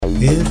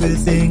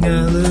Everything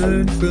I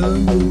learned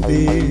from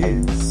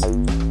movies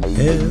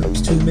helps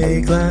to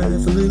make life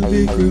a little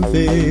bit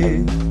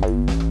groovy.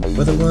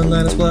 Whether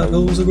one-liners, plot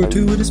holes, or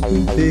gratuitous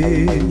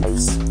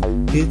movies,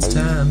 it's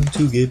time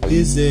to get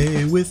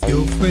busy with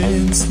your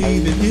friends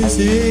Steve and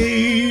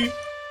Izzy.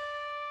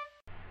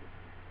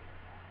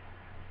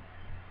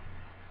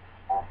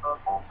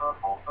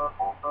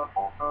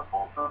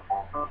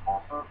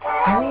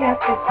 Hurry up,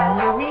 it's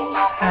Halloween,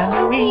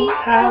 Halloween,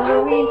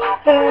 Halloween.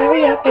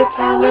 Hurry up, it's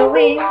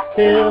Halloween,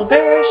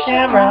 Silver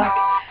Shamrock.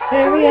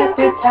 Hurry up,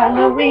 it's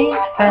Halloween,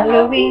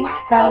 Halloween,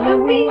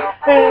 Halloween.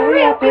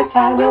 Hurry up, it's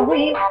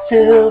Halloween,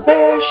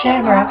 Silver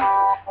Shamrock.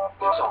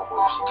 It's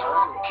almost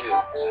time,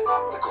 kids.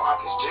 The clock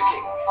is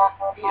ticking.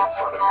 Be in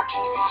front of your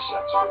TV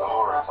sets for the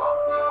horror-thon.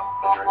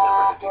 And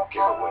remember the big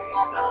giveaway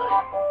at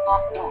 9.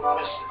 Don't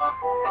miss it.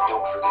 And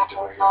don't forget to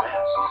wear your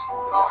masks.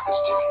 The clock is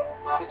ticking.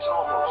 It's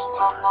almost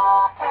time.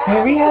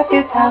 Hurry up,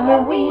 it's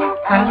Halloween,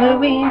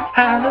 Halloween,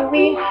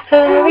 Halloween.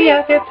 Hurry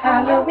up, it's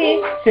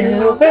Halloween,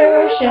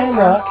 Silver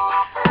Shamrock.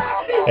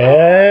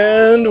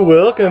 And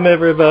welcome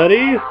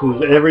everybody. This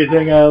is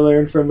Everything I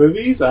Learned from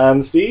Movies.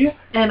 I'm Steve.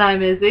 And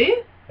I'm Izzy.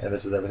 And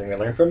this is Everything I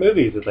Learned from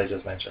Movies, as I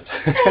just mentioned.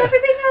 Everything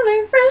I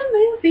learned from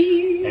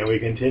movies. And we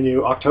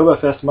continue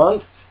Oktoberfest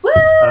month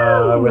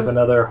Woo! with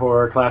another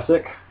horror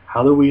classic,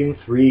 Halloween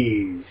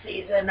 3.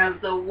 Season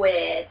of the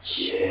Witch.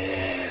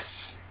 Yes.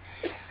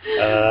 We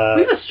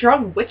have a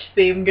strong witch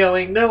theme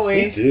going, don't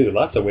We we? do.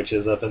 Lots of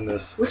witches up in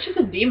this. Witches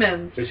and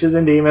demons. Witches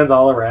and demons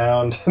all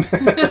around.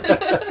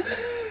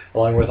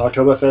 Along with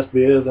Oktoberfest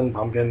beers and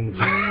pumpkins.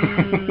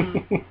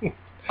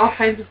 All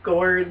kinds of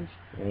gourds.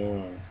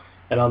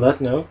 And on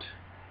that note,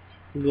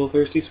 you a little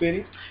thirsty,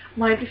 sweetie?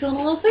 Might be feeling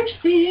a little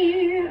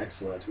thirsty.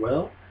 Excellent.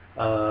 Well,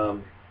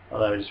 allow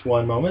me just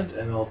one moment,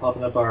 and I'll pop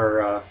up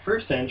our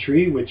first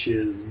entry, which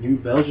is New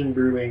Belgian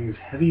Brewing's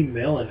Heavy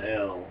Melon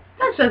Ale.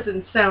 That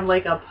doesn't sound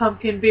like a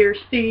pumpkin beer,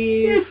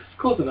 Steve. It's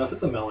close enough.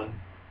 It's a melon.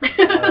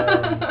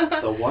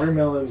 The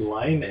Watermelon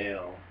Lime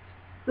Ale.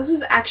 This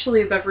is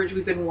actually a beverage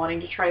we've been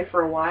wanting to try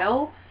for a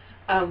while.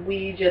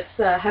 We just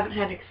haven't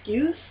had an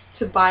excuse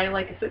to buy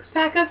like a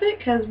 6-pack of it,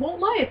 because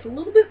won't lie, it's a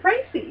little bit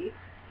pricey.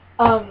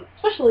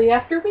 Especially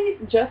after we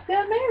just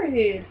got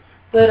married.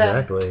 But,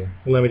 Exactly.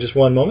 Let me just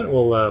one moment.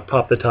 We'll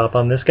pop the top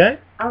on this guy.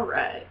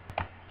 Alright.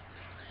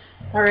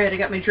 Alright, I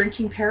got my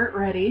drinking parrot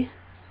ready.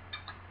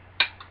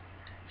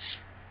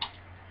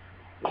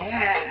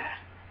 Yeah.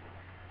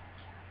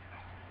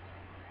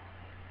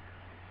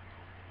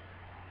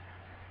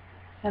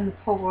 And the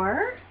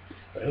pour.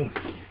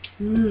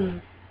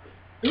 Boom.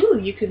 Ooh,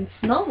 you can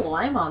smell the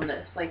lime on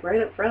this, like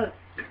right up front.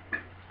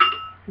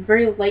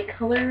 Very light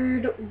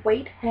colored,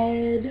 white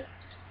head.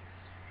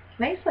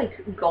 Nice,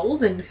 like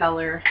golden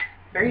color.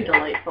 Very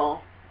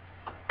delightful.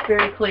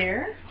 Very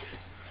clear.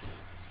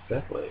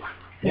 Definitely.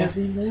 Yeah.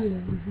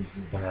 And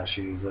now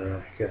she's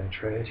going to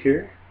try it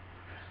here.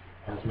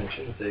 As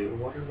mentioned, it's a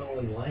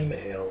watermelon lime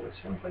ale, which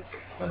sounds like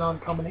an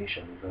odd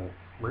combination.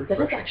 That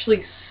is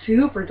actually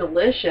super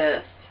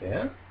delicious.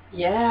 Yeah?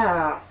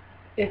 Yeah.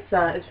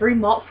 It's very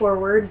malt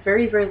forward,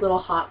 very, very little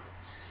hop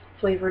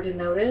flavor to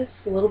notice.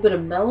 A little bit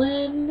of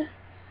melon,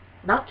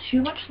 not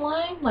too much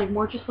lime, like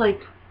more just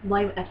like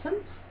lime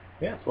essence.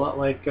 Yeah, it's a lot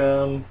like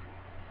Color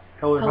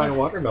Pine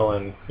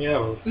Watermelon. Yeah,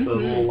 with a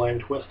little lime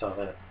twist on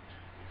it.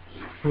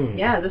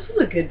 Yeah, this is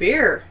a good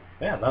beer.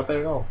 Yeah, not bad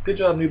at all. Good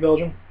job, New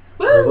Belgium.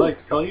 Woo! I would like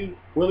to call you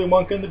Willy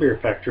Wonka and the Beer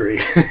Factory.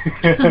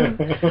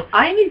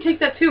 I need to take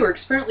that tour,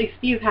 because apparently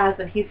Steve has,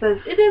 and he says,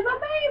 it is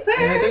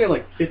amazing! And I did it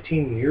like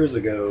 15 years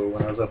ago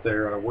when I was up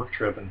there on a work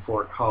trip in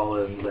Fort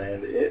Collins,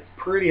 and it's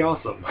pretty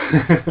awesome.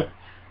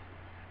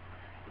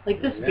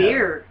 Like this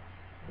beer.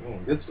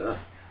 Good stuff.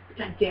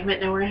 God damn it,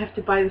 now we're going to have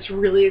to buy this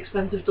really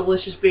expensive,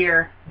 delicious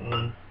beer.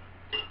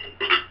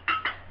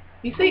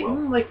 You say,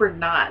 like we're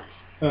not.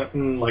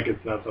 Like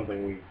it's not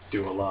something we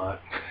do a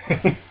lot.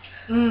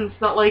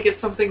 It's not like it's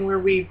something where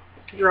we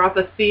drop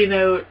a C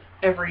note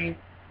every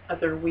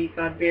other week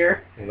on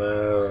beer.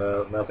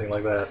 No, nothing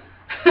like that.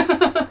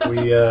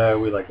 We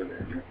like the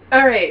beer.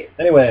 Alright.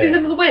 Anyway.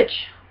 Season of the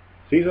Witch.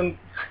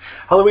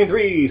 Halloween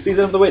 3,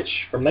 Season of the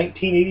Witch from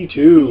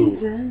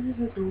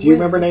 1982. Do you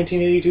remember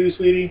 1982,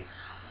 sweetie?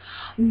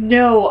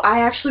 No, I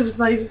actually was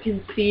not even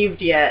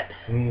conceived yet.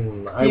 Do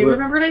you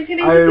remember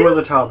 1982? I was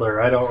a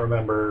toddler. I don't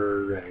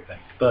remember anything.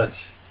 But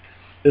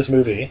this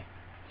movie,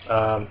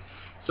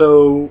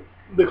 so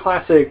the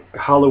classic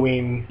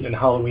Halloween and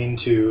Halloween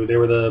 2, they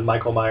were the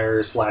Michael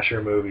Myers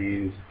slasher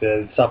movies,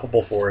 the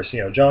Unstoppable Force,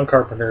 John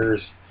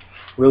Carpenter's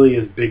really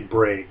his big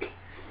break.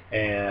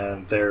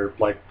 And they're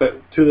like,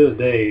 but to this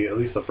day, at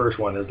least the first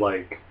one is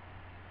like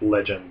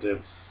legend.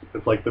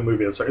 It's like the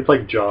movie that started, it's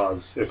like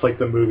Jaws. It's like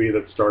the movie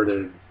that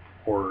started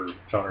horror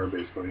genre,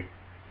 basically.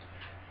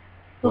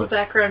 Little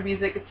background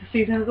music, it's the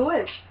Season of the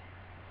Witch.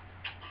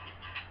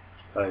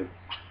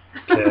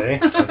 Okay,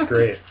 that's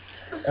great.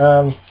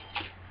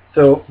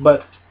 So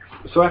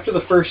after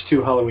the first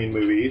two Halloween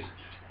movies,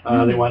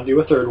 they wanted to do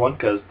a third one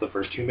because the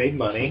first two made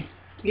money.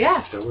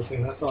 Yeah. Still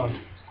listening to that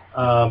song.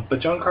 But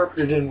John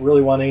Carpenter didn't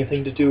really want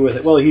anything to do with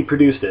it. Well, he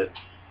produced it,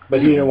 but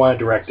he didn't want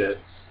to direct it.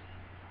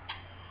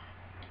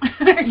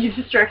 Are you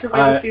distracted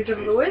by the Season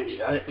of the Witch?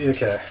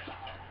 Okay.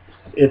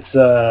 It's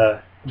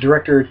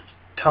director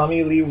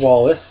Tommy Lee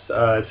Wallace.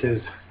 It's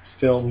his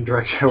film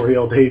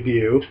directorial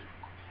debut.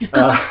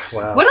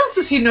 Wow. What else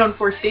is he known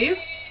for, Steve?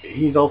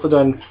 He's also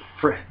done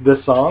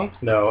this song.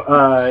 No.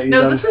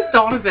 No, this is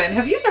Donovan.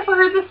 Have you never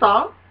heard this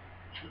song?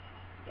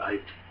 I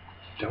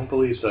don't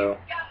believe so.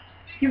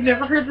 You've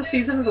never heard the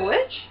Season of the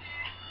Witch?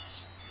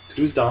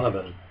 Who's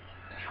Donovan?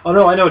 Oh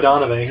no, I know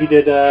Donovan. He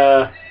did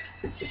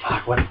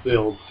fuck, what's the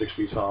old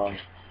 60s song?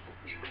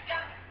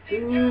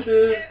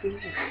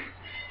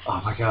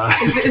 Oh my god.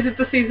 Is it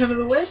the Season of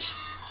the Witch?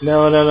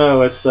 No,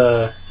 it's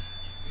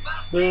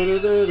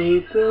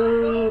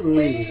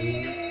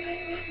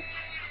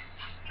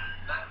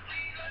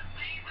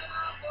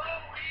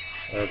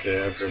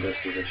Okay, I've heard this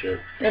piece of shit.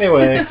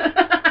 Anyway,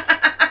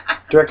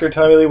 director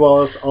Tommy Lee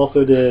Wallace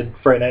also did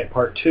Fright Night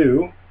Part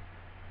 2.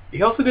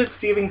 He also did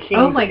Stephen King's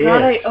Oh my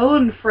god, It. I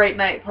own Fright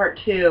Night Part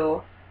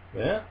 2.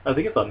 Yeah, I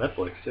think it's on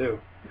Netflix too.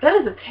 That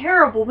is a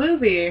terrible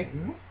movie.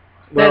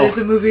 Well, that is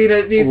a movie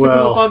that needs to come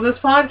up on this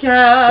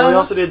podcast. Well, he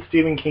also did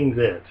Stephen King's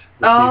It,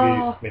 the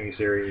TV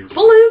miniseries.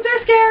 Balloons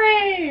are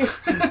scary!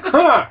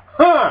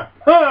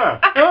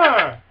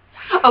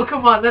 Oh,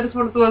 come on. That is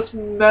one of the most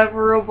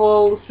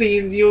memorable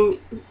scenes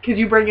because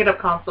you bring it up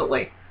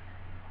constantly.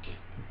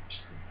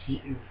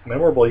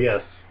 Memorable,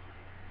 yes.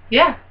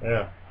 Yeah.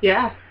 Yeah.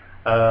 Yeah.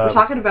 We're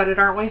talking about it,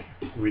 aren't we?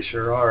 We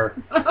sure are.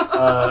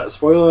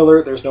 Spoiler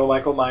alert, there's no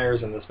Michael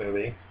Myers in this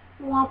movie.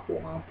 Womp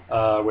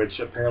womp. Which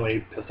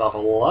apparently pissed off a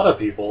lot of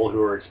people who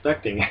were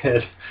expecting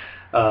it.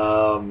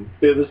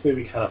 This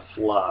movie kind of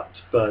flopped,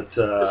 but...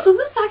 So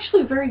this is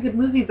actually a very good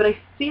movie, but I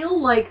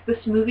feel like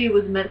this movie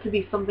was meant to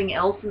be something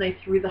else, and they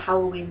threw the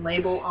Halloween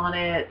label on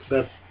it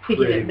to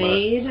get it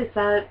made. Is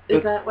that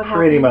what happened?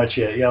 Pretty much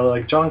it. Yeah,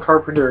 like John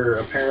Carpenter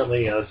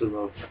apparently, this is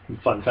a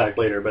fun fact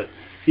later, but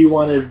he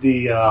wanted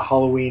the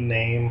Halloween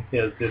name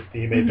that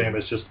he made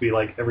famous just to be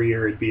like every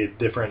year it'd be a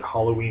different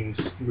Halloween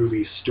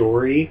movie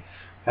story,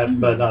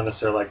 but not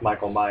necessarily like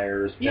Michael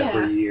Myers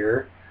every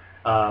year.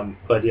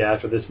 But yeah,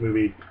 after this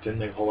movie didn't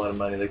make a whole lot of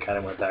money, they kind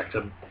of went back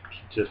to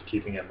just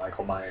keeping it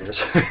Michael Myers.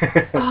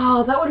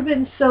 Oh, that would have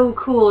been so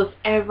cool if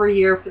every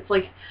year, if it's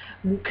like,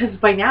 because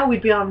by now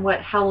we'd be on, what,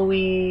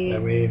 Halloween? I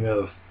mean,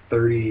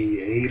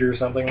 38 or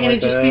something and like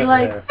it'd just that. be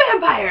like,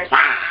 vampires!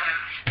 Ah!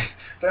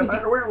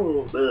 Vampire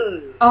werewolves!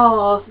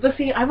 Oh, but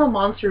see, I'm a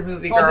monster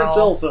movie girl.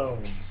 Cell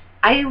phone.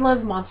 I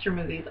love monster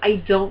movies.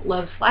 I don't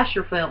love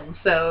slasher films,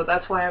 so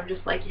that's why I'm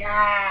just like,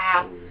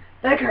 yeah,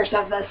 the curse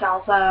of the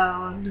cell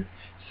phone.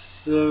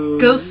 So,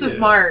 Ghosts of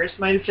Mars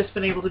might have just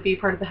been able to be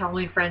part of the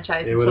Halloween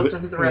franchise and slipped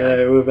under the rug.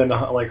 Yeah, it would have been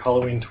like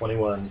Halloween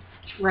 21.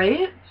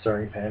 Right?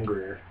 Starring Pam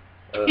Grier.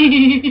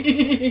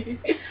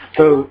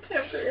 So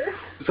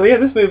yeah,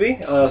 this movie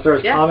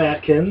stars Tom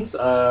Atkins,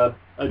 a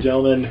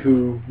gentleman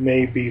who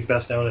may be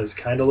best known as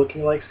kind of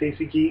looking like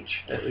Stacy Keach,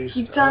 at least.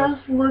 He does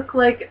look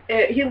like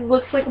he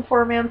looks like a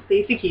poor man's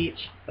Stacy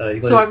Keach.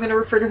 So I'm going to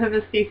refer to him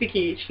as Stacy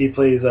Keach. He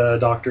plays a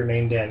doctor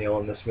named Daniel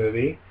in this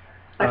movie.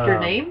 Dr.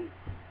 Name?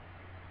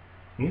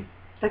 Hmm?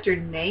 Dr.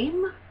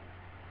 Name?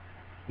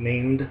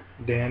 Named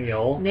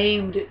Daniel.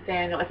 Named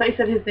Daniel. I thought you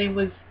said his name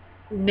was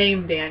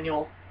Named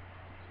Daniel.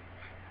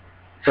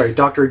 Sorry,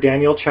 Dr.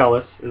 Daniel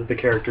Chalice is the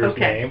character's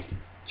name.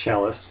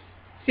 Chalice.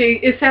 See,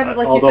 it sounded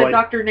like you said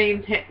Dr.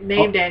 Named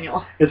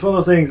Daniel. It's one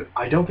of those things,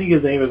 I don't think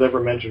his name is ever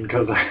mentioned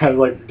because I was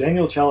like,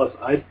 Daniel Chalice,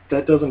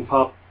 that doesn't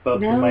pop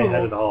up in my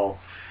head at all.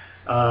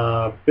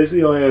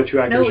 Basically, the only other two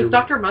actors... No, it's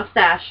Dr.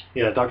 Mustache.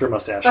 Yeah, Dr.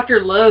 Mustache.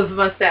 Dr. Love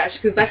Mustache,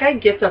 because that guy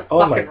gets a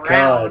fucking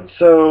round. God.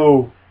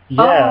 So,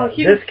 yeah,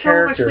 he this does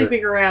character... so much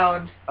sleeping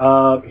around.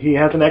 He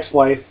has an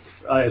ex-wife,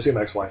 I assume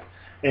ex-wife,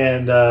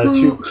 and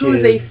two kids. Who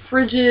is a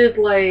frigid,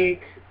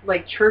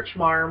 like church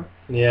marm.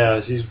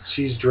 Yeah,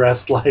 she's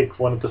dressed like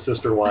one of the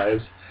sister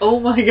wives. Oh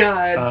my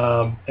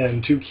god.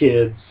 And two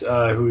kids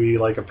who he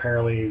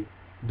apparently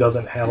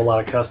doesn't have a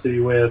lot of custody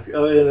with.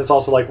 And it's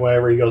also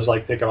whenever he goes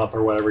pick them up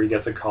or whatever, he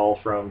gets a call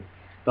from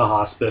the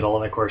hospital,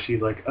 and of course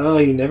she's like, "Oh,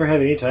 you never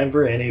have any time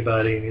for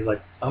anybody." And he's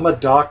like, "I'm a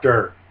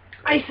doctor.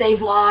 I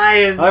save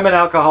lives. I'm an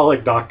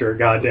alcoholic doctor,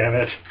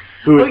 goddammit,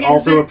 who is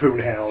also a poon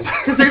hound."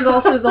 Because there's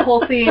also the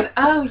whole scene,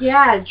 oh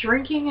yeah,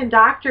 drinking and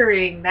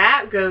doctoring,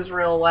 that goes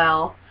real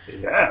well.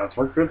 Yeah, it's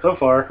worked good so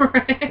far.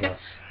 Right. Yeah.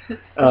 That's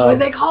what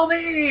they call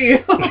me.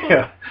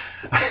 Yeah.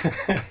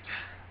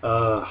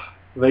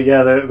 But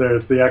yeah,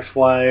 there's the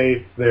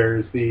ex-wife,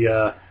 there's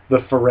the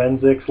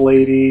forensics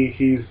lady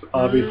he's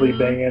obviously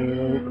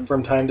banging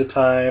from time to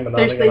time. And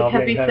there's the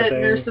heavy-set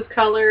nurse of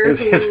color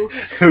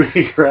who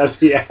he grabs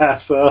the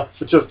ass of.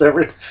 Just you're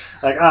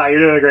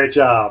doing a great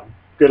job.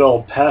 Good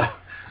old pat.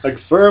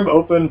 Firm,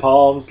 open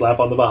palm, slap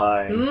on the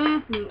behind.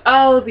 Mm-hmm.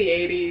 Oh, the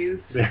 80s.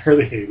 The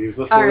early 80s.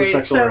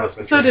 Alright,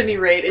 so at any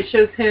rate, it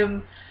shows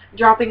him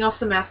dropping off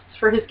some masks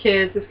for his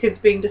kids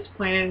being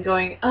disappointed and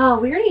going, oh,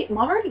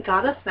 Mom already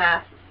got us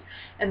masks.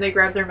 And they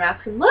grab their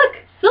masks and look,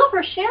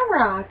 Silver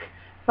Shamrock.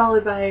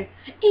 followed by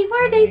 8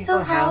 more days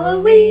till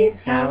Halloween,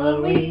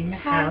 Halloween,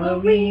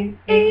 Halloween,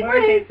 8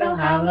 more days till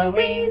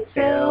Halloween,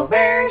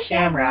 Silver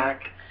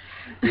Shamrock.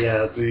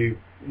 Yeah, it'll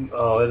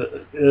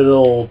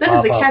That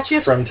pop is the up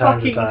catchiest from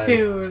time to fucking time.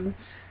 tune.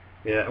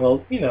 Yeah,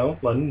 well,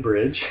 London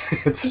Bridge.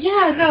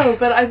 Yeah, no,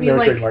 but I mean, no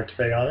like... trademark to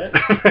pay on it.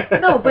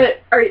 No, but,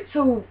 alright,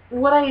 so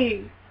what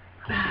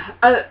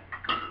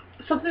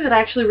something that I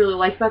actually really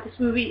like about this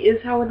movie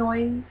is how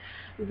annoying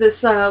this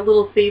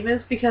little theme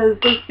is, because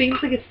those themes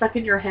that get stuck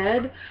in your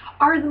head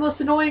are the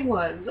most annoying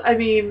ones. I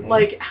mean,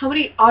 like, how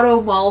many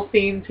Auto Mall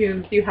theme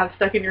tunes do you have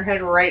stuck in your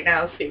head right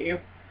now, Steve?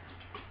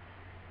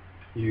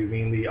 You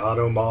mean the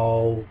Auto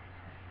Mall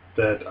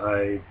that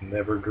I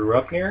never grew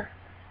up near?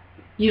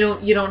 You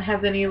don't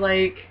have any,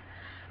 like,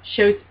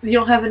 shows, you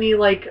don't have any,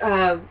 like,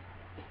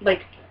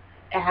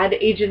 ad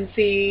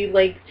agency,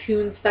 like,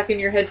 tunes stuck in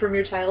your head from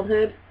your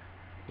childhood?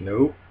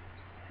 Nope.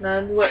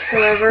 None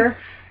whatsoever?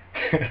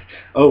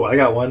 Oh, I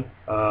got one.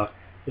 The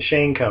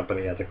Shane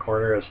Company at the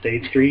corner of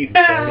State Street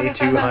and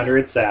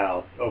 7200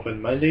 South.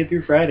 Open Monday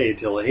through Friday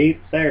till 8,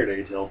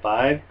 Saturday till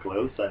 5,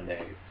 closed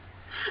Sundays.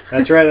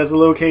 That's right, that's a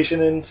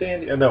location in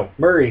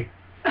Murray.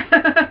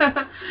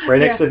 Right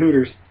next to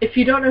Hooters. If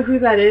you don't know who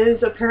that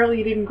is, apparently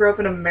you didn't grow up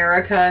in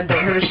America and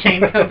don't have a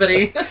Shane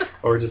Company.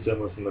 Or just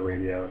didn't listen to the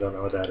radio. Don't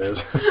know what that is.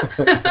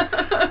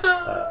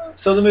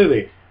 So the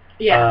movie.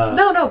 Yeah.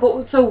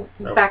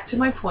 Back to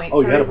my point. Oh,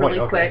 you had a point.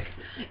 Really Okay. quick.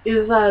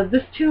 Is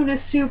this tune is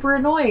super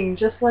annoying,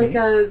 just like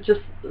a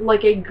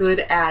good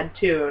ad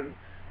tune.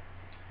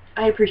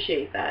 I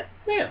appreciate that.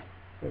 Yeah.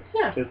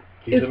 Yeah.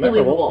 It's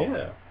believable.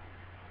 Yeah.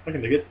 I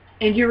can dig it.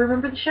 And you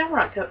remember the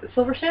Shamrock,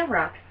 Silver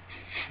Shamrock.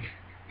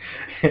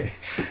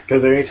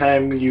 Because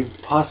anytime you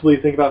possibly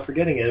think about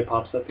forgetting it, it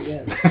pops up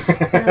again.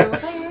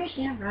 Silver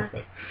Shamrock.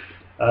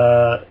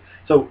 The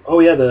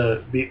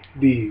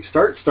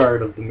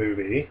start of the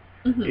movie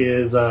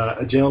is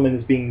a gentleman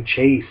is being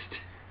chased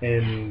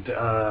and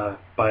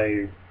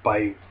by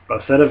a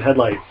set of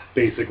headlights,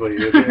 basically,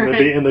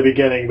 in the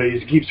beginning, but he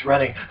keeps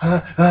running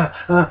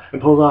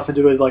and pulls off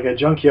into a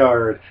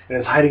junkyard and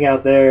is hiding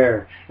out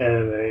there,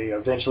 and they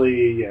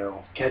eventually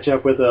catch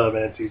up with him,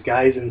 and it's these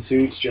guys in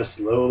suits just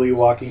slowly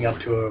walking up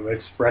to him,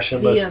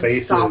 expressionless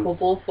faces. The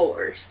unstoppable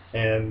force.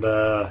 And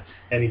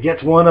he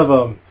gets one of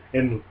them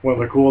in one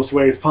of the coolest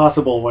ways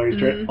possible, where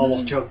he's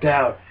almost choked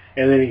out,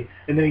 and then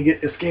he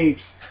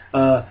escapes,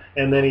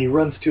 and then he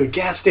runs to a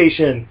gas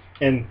station.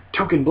 And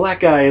token black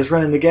guy is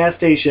running the gas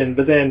station,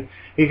 but then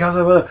he comes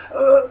up with,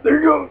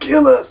 they're going to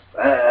kill us.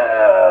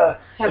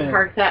 Has a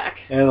heart attack.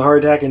 And has a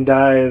heart attack and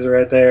dies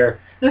right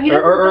there. No, he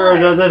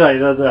doesn't die.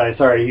 Doesn't die.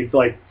 Sorry, he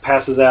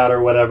passes out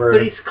or whatever.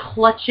 But he's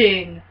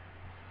clutching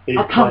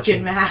a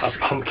pumpkin mask. A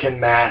pumpkin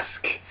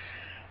mask.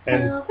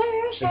 And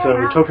so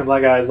the token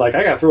black guy is like,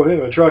 I got to throw him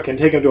in a truck and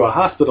take him to a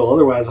hospital,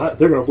 otherwise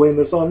they're going to blame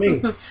this on me.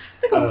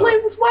 They're going to blame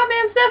this white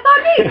man's death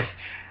on me.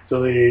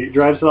 So he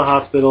drives to the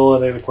hospital,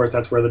 and then, of course,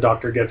 that's where the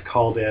doctor gets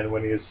called in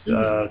when he's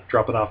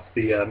dropping off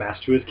the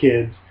mask to his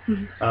kids.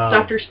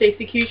 Dr.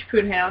 Stacy Kuch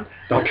Poonhound.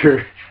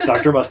 Dr.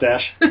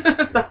 Mustache.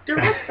 Dr.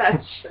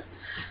 Mustache.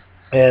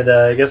 And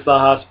he gets to the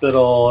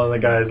hospital, and the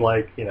guy's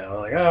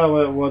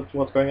oh,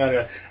 what's going on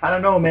here? I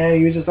don't know, man.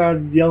 He was just out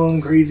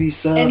yelling crazy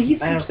stuff. And he's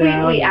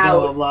completely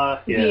out. Blah, blah, blah.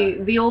 Yeah.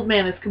 The old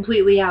man is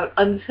completely out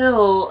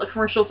until a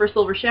commercial for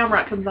Silver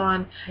Shamrock comes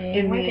on.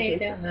 And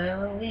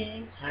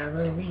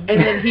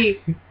then he...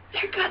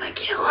 They're gonna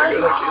kill us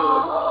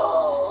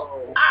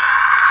all.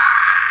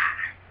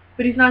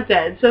 But he's not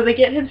dead, so they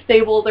get him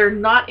stable. They're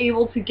not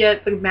able to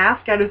get the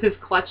mask out of his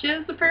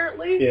clutches,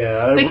 apparently.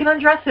 Yeah. They can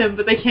undress him,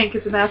 but they can't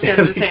get the mask out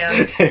of his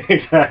hands.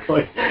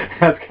 Exactly.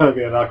 That's gonna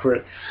be an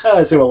awkward... I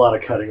assume a lot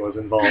of cutting was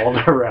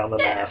involved around the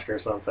mask or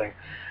something.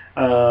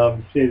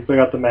 He's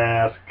got the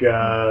mask.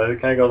 It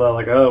kind of goes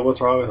on oh,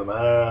 what's wrong with him?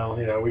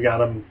 We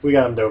got him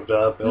doped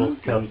up. He'll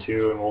come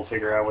to, and we'll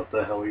figure out what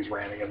the hell he's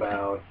ranting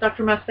about.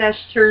 Dr. Mustache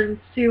turns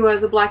to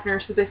the black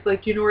nurse, who's basically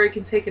like, do you know where I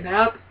can take a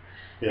nap?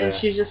 Yeah. And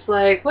she's just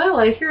like, well,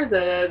 I hear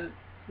the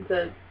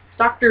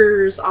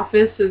doctor's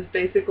office is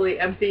basically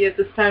empty at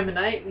this time of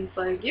night. And he's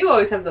like, you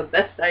always have the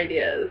best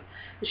ideas.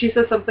 And she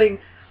says something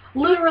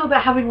literal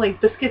about having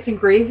biscuits and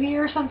gravy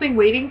or something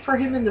waiting for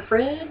him in the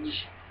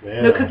fridge.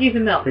 Yeah. No, cookies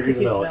and milk. Cookies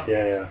and milk.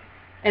 Yeah.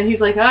 And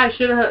he's like, I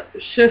should have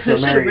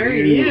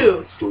married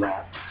you.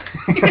 Slap.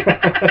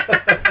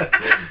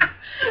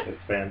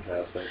 It's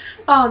fantastic.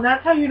 Oh, and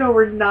that's how you know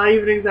we're not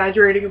even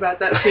exaggerating about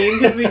that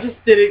scene, because we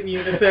just did it in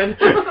unison.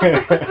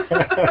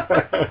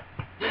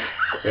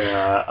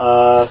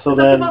 Yeah. So Is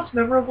that then... the most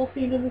memorable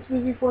scene in this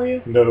movie for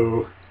you?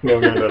 No.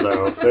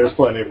 There's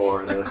plenty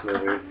more in this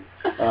movie.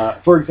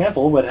 For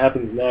example, what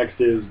happens next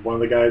is one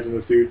of the guys in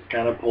the suits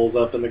kind of pulls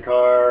up in the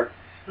car,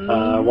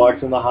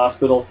 walks in the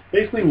hospital,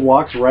 basically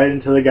walks right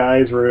into the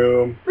guy's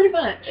room. Pretty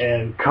much.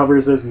 And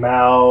covers his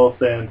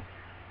mouth and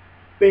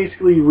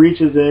basically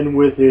reaches in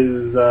with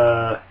his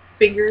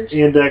fingers,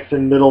 index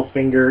and middle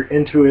finger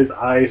into his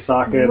eye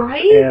socket,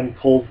 right? And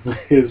pulls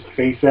his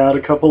face out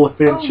a couple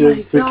of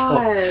inches. Oh my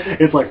God.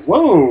 It's like,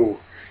 whoa,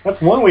 that's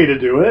one way to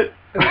do it.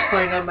 I was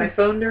playing on my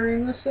phone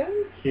during this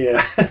scene.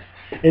 Yeah.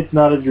 It's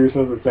not as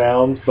gruesome as it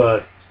sounds,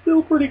 but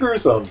still pretty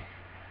gruesome.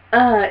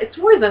 It's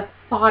more the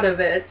thought of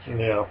it.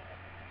 Yeah.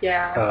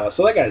 Yeah.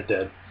 So that guy's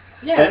dead.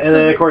 Yeah. And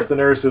then, of course, the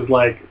nurse is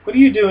like, "What are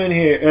you doing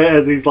here?"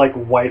 As he's, like,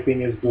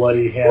 wiping his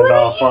bloody hand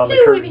off on the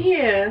curtain. What are you doing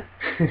here?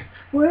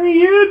 What are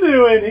you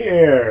doing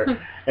here?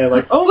 And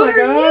like, oh my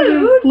God,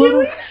 there's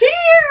blood,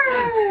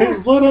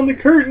 there's blood on the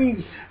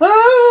curtains.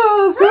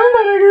 Oh,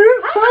 somebody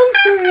do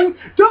something.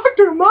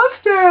 Dr.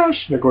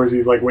 Mustache. And of course,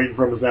 he's like waiting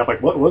for him to snap,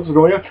 like, what's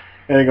going on?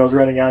 And he goes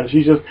running out, and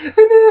she's just, with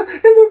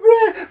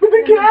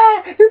the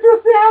cat,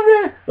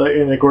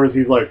 and of course,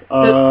 he's like,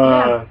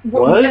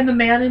 what? And the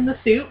man in the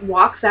suit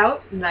walks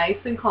out, nice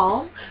and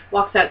calm,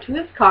 walks out to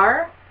his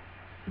car,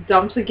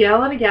 dumps a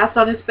gallon of gas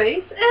on his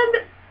face,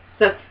 and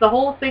sets the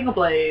whole thing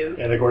ablaze.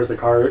 And of course, the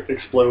car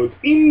explodes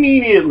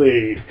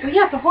immediately. Well,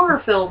 yeah, it's a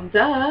horror film,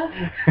 duh.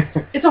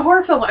 It's a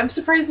horror film. I'm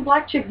surprised the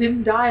black chick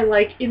didn't die,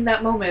 like, in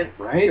that moment.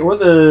 Right? Or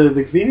the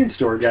convenience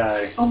store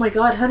guy. Oh my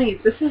God, honey,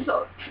 this is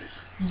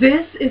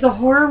a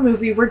horror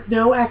movie where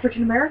no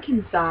African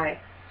Americans die.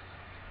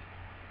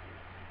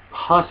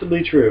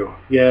 Possibly true.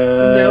 Yeah.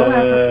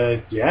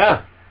 No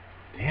yeah.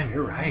 Damn,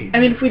 you're right. I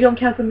mean, if we don't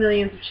count the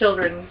millions of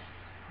children.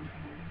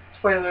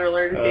 Spoiler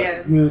alert at the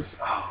end.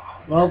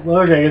 Well,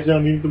 okay, I guess you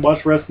don't need to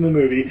watch the rest of the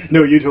movie.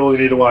 No, you totally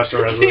need to watch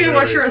the rest of the movie. You need to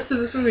watch the rest of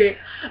this movie.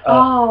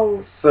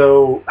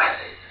 So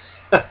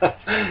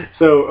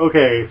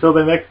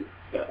the next,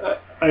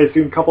 I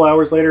assume a couple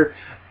hours later,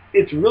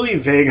 it's really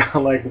vague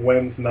on like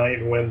when's night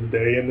and when's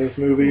day in this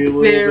movie a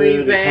little Very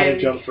bit. vague. It kind of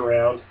jumps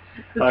around.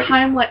 The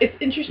timeline, it's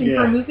interesting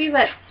for a movie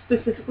that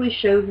specifically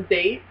shows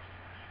dates.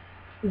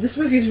 This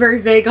movie is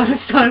very vague on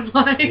its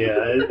timeline.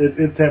 Yeah,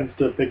 it tends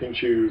to pick and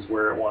choose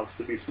where it wants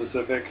to be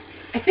specific.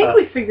 I think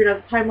we figured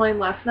out the timeline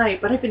last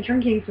night, but I've been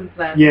drinking since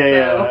then.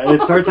 Yeah. It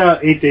starts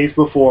out 8 days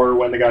before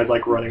when the guy's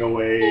like running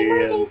away,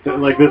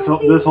 and like this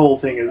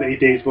whole thing is 8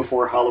 days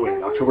before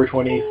Halloween, October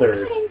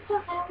 23rd.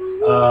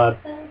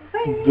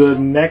 The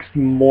next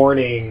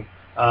morning,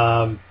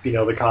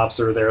 the cops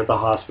are there at the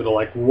hospital.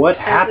 Like, what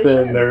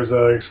happened? There's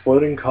an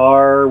exploding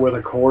car with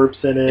a corpse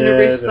in it. And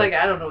everybody's like,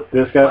 I don't know what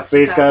this guy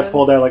got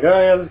pulled out. Like, oh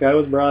yeah, this guy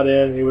was brought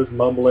in. He was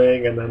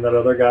mumbling, and then that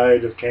other guy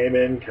just came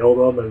in, killed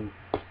him, and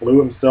blew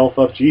himself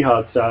up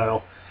jihad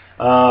style.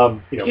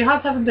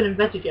 Jihads haven't been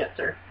invented yet,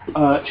 sir.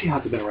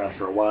 Jihads have been around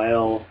for a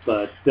while,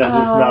 but that is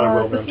not a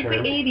well-known term. This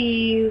is the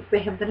 80s. They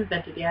haven't been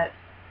invented yet.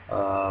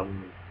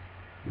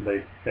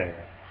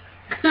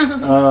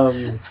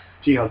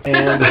 Jihad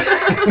and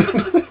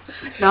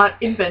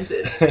not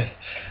invented.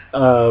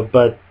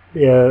 But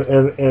yeah,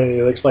 and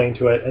he'll explain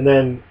to it, and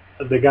then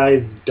the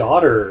guy's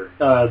daughter,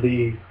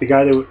 the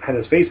guy that had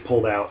his face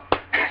pulled out.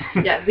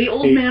 Yeah, the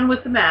old man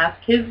with the mask,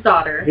 his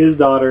daughter. His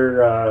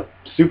daughter,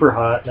 super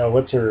hot. No,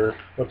 what's her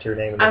name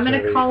in this I'm gonna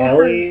movie? call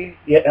Ellie.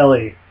 Yeah,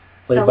 Ellie,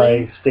 played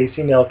Ellie? by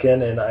Stacey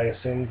Nelkin, and I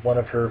assume one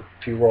of her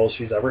few roles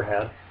she's ever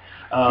had.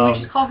 Can we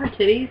just call her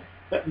Titties?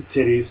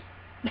 Titties.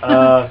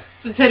 The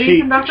titties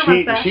from Dr.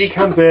 Mustache. She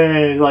comes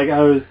in like,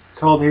 I was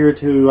called here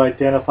to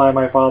identify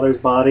my father's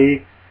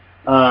body.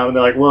 And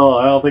they're like, well,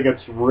 I don't think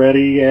it's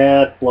ready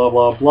yet, blah,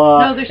 blah,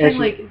 blah. No, they're saying,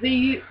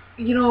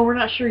 we're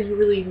not sure you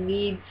really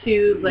need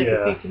to,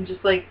 if you can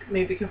just,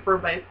 maybe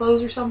confirm by his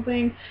clothes or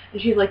something.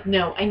 And she's like,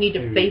 no, I need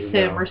to face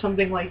him or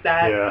something like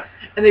that. Yeah.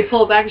 And they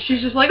pull it back, and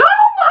she's just like, oh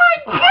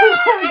my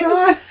God!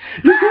 Oh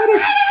my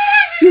God!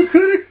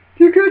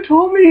 You could have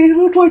told me he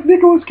looked like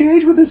Nicolas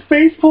Cage with his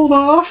face pulled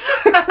off.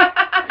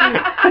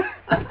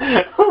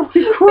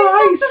 Holy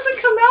Christ! It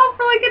doesn't come out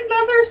for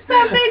another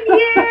 7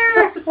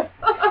 years.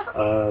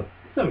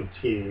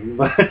 17,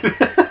 but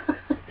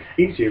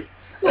eat you.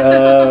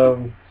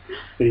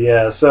 But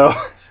yeah, so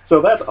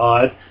that's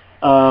odd.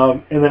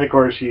 And then of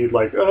course she's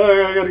like,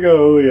 oh, I gotta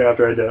go.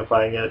 After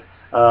identifying it,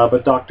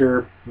 but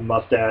Dr.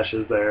 Mustache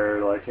is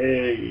there, like,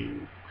 hey,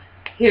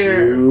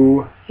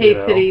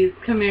 titties,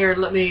 come here,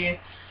 let me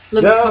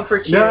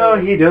comfort you. No,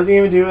 he doesn't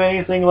even do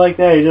anything like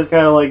that. He's just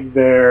kind of like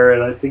there,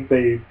 and I think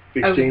they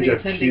exchange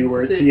a few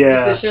words.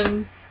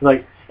 Position.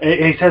 Like,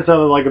 he said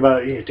something like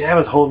about, Dad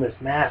was holding this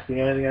mask. You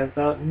know anything I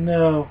thought?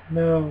 No.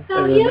 No,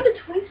 he had a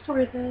toy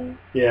store though.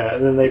 Yeah,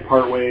 and then they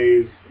part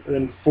ways. And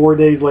then 4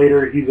 days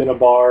later, he's in a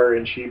bar,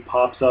 and she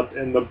pops up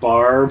in the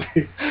bar.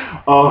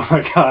 Oh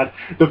my God!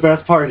 The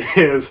best part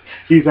is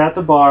he's at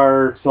the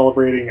bar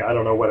celebrating. I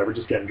don't know, whatever,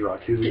 just getting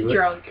drunk. Because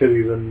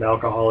he's an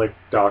alcoholic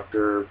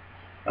doctor.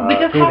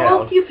 Because how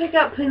else do you pick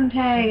up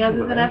poontang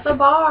other than at the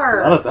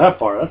bar? Not at that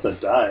bar. That's a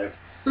dive.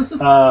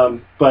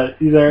 But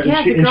he's there,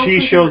 and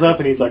she shows up,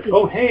 and he's like,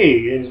 "Oh,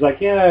 hey!" And he's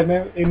like, "Yeah,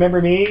 remember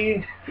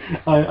me?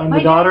 I'm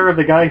the daughter of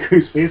the guy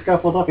whose face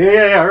got pulled off."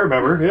 Yeah, I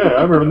remember. Yeah,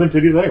 I remember them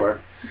titties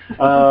anywhere.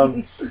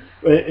 And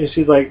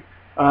she's like,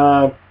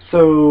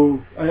 "So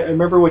I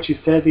remember what you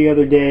said the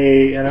other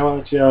day, and I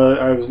want to,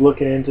 I was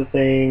looking into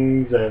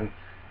things, and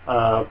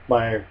I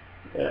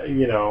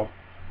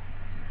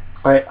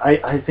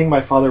think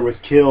my father was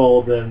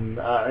killed, and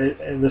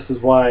this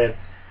is why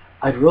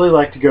I'd really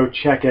like to go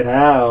check it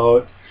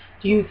out.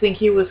 Do you think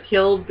he was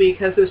killed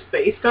because his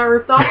face got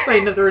ripped off by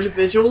another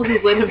individual who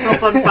lit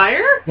himself on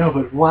fire? No,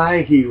 but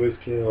why he was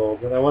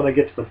killed, and I want to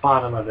get to the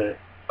bottom of it.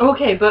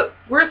 Okay, but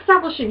we're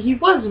establishing he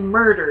was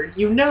murdered.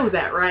 You know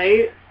that,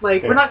 right?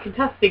 Like, we're not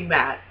contesting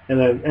that.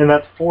 And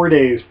that's 4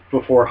 days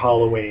before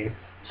Halloween.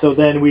 So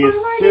then we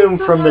assume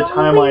from the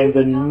timeline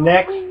the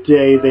next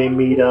day they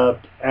meet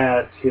up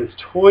at his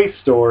toy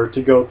store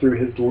to go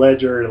through his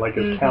ledger, like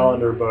his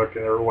calendar book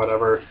or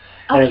whatever.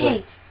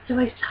 Okay, so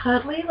we've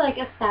totally, like,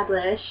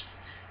 established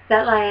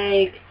that,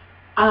 like,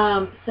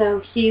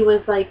 so he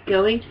was, like,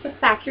 going to the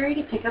factory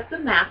to pick up the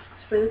masks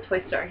for the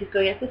toy store. He's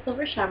going up to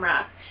Silver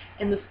Shamrock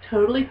in this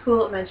totally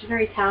cool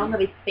imaginary town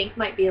that I think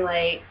might be,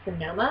 like,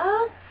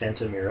 Sonoma?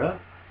 Santa Mira?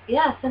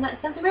 Yeah,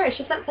 Santa Mira. It's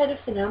just outside of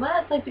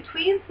Sonoma. It's, like,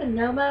 between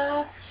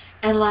Sonoma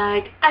and,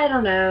 like, I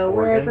don't know,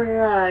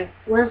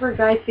 wherever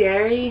Guy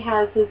Fieri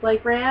has his,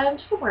 like,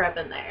 ranch, somewhere up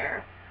in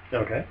there.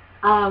 Okay.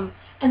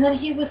 And then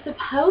he was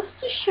supposed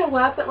to show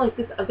up at, like,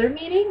 this other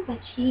meeting, but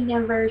he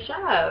never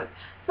showed.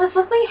 So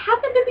something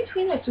happened in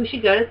between us. We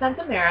should go to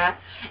Santa Mira,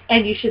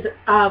 and you should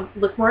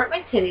look more at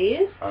my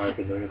titties. I've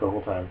been doing it the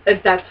whole time.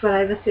 That's what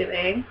I'm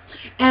assuming.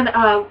 And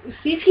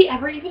see if he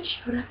ever even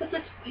showed up at the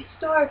toy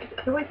store, because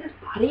otherwise his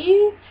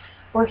body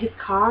or his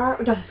car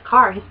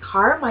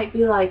might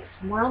be, like,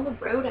 somewhere on the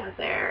road out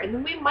there, and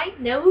then we might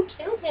know who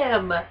killed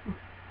him.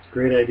 It's a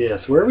great idea.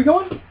 So where are we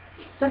going?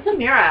 Santa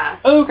Mira.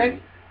 Oh,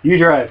 okay. You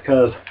drive,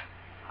 because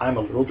I'm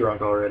a little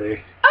drunk already.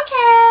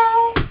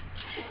 Okay.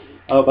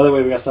 Oh, by the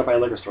way, we got to stop by a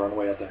liquor store on the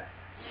way up there.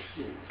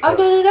 Oh,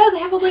 no, they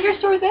have a liquor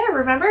store there,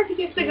 remember? Because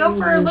you used to go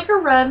for a liquor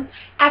run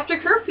after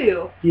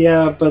curfew.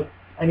 Yeah, but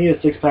I need a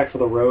 6-pack for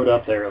the road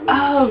up there at least.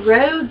 Oh,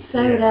 road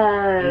sodas.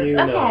 Yeah, you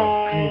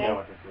know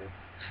what this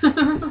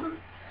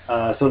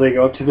is. So they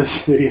go up to the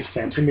city of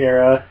Santa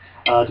Mira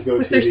to go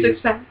with their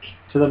 6-pack.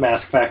 To the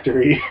mask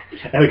factory.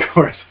 And of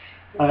course,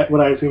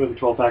 what I assume is the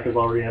 12-pack is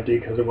already empty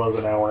because it was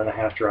an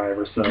hour-and-a-half drive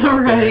or so.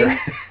 Right.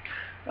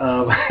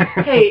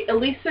 Hey, at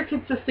least they're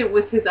consistent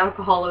with his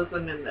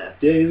alcoholism in this.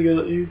 Yeah, he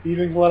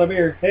drinks a lot of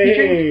beer. Hey. He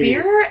drinks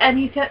beer,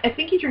 and I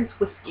think he drinks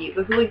whiskey.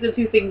 Those are, like, the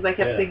two things I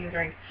kept seeing him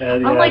drink.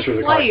 And unlike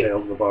Flight,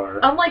 the the bar.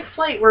 Unlike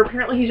Flight, where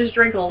apparently he just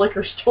drank a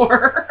liquor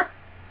store.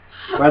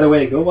 By the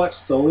way, go watch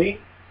Sully.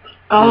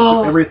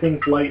 Oh. Everything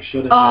Flight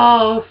should have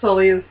Oh,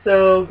 Sully is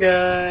so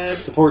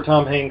good. Support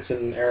Tom Hanks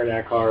and Aaron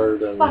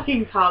Eckhart. And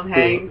fucking Tom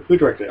Hanks. Who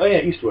directed it? Oh,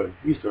 yeah, Eastwood.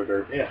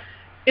 Yeah.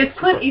 It's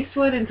Clint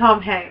Eastwood and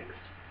Tom Hanks.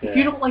 Yeah. If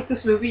you don't like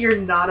this movie, you're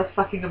not a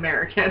fucking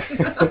American.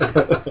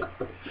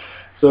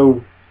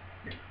 So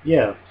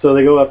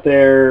they go up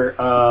there,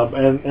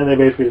 and they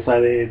basically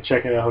decide they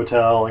check in a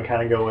hotel and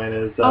kind of go in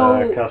as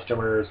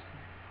customers.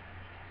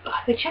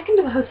 They check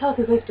into the hotel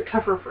because they have to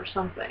cover for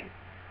something.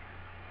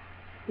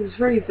 It was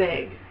very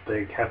vague.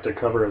 They have to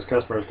cover as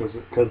customers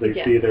because they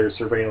see their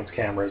surveillance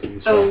cameras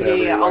and stuff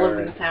everywhere. All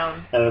over the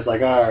town. And it's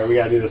like, all right, we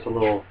got to do this a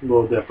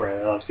little different.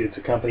 And obviously, it's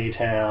a company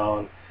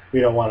town. We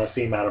don't want to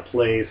seem out of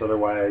place.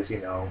 Otherwise,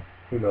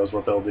 who knows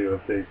what they'll do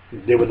if they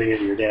did what they did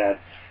to your dad.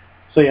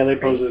 So yeah, they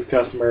pose as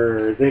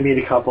customers. They meet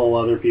a couple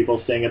other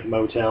people staying at the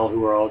motel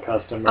who are all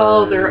customers.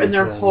 Oh,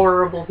 they're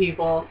horrible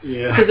people.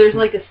 Yeah. So there's,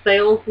 like, a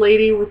sales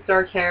lady with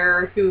dark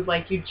hair who,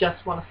 like, you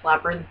just want to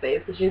slap her in the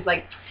face. And she's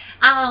like,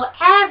 oh,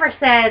 ever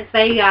since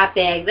they got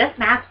big, this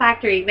mask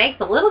factory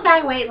makes a little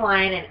guy wait in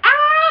line, and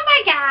oh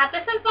my god,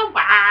 this is the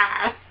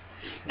worst.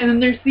 And then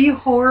there's the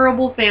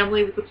horrible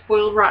family with the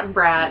spoiled rotten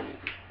brat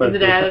and the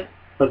dad.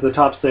 But the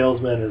top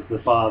salesman is the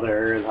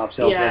father, and the top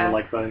salesman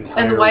like the entire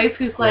and the wife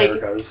who's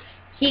Americas. Like,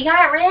 he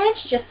got rich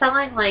just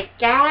selling, like,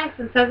 gas,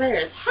 and so there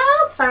is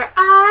hope for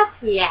us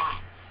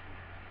yet.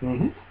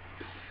 Mm-hmm.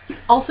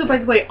 Also, by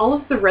the way, all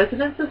of the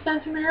residents of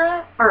Santa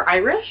Mira are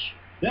Irish.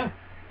 Yeah.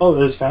 Oh,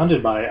 it was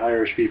founded by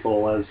Irish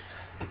people, as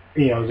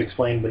it was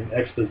explained in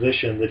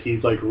exposition that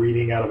he's, like,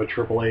 reading out of a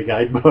AAA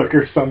guidebook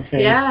or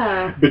something.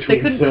 Yeah. They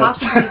couldn't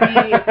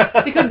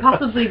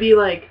possibly be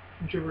like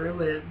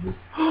Druids.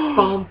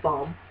 Bum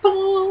bum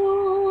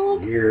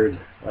bum. Weird.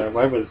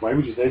 Why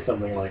would you say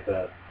something like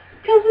that?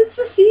 Because it's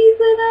the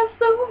season of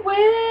the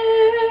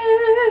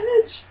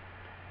witch.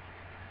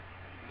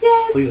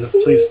 Yeah. Please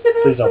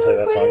don't play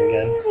that song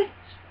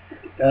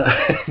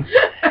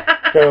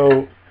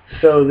again.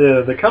 So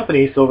the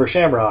company Silver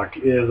Shamrock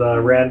is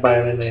ran by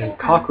a man named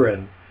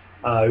Cochrane,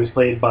 who's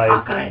played by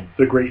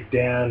the great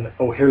Dan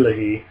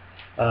O'Herlihy.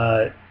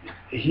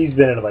 He's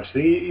been in a bunch of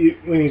things.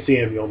 When you see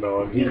him, you'll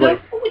know him. He's like,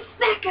 oh, it's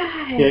that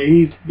guy. Yeah,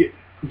 he's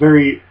a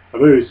very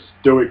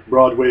stoic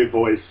Broadway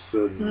voice.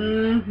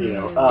 And,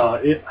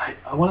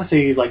 I want to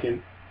say he's like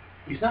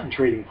he's not in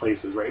Trading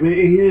Places, right? I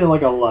mean, he's in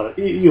like a lot of,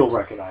 you'll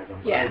recognize him.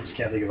 Yeah. I just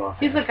can't think of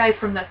offhand. He's the guy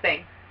from The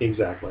Thing.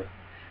 Exactly.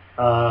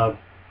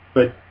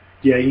 But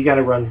yeah, he kind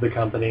of runs the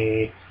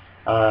company.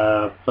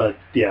 But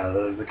yeah,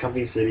 the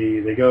company city,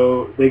 they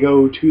go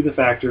to the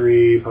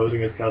factory,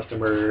 posing as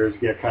customers,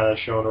 get kind of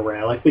shown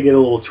around, like they get a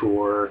little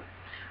tour.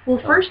 Well,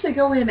 first they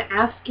go in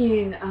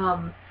asking,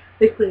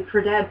 basically,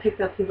 her dad picked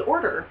up his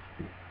order.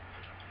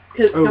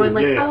 So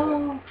like,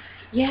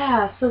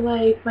 so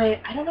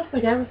like, I don't know if my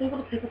dad was able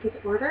to pick up his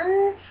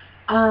order,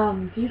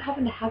 do you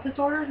happen to have his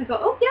order? And I go,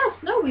 oh, yes,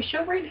 no, we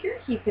show right here.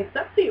 He picked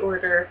up the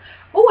order.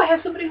 Oh, I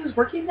have somebody who's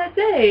working that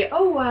day.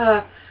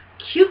 Oh,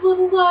 cute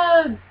little,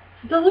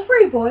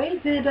 delivery boy.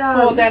 Did,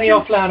 Oh, Danny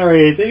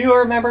O'Flannery, do you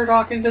remember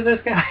talking to this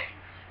guy?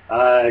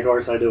 Of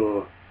course I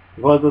do.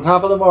 It was the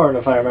top of the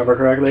morning, if I remember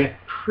correctly.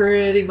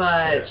 Pretty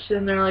much. Yeah.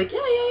 And they're like,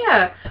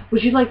 yeah.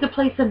 Would you like to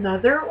place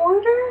another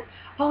order?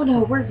 Oh,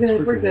 no, we're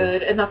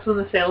good. And that's when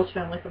the sales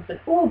family comes in.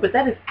 Oh, but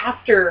that is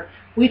after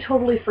we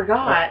totally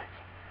forgot.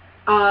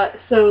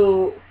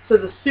 So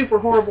the super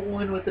horrible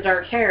woman with the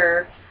dark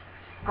hair,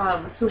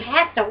 who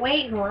has to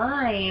wait in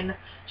line,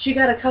 she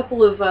got a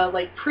couple of,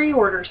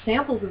 pre-order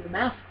samples of the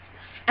masks,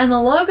 and the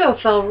logo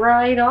fell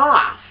right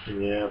off.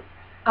 Yeah.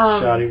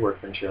 Shoddy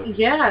workmanship.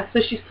 Yeah, so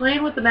she's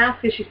playing with the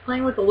mask and she's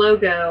playing with the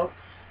logo,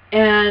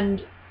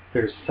 and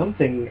there's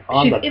something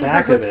on the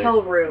back of it. She's in her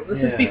hotel room.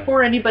 This is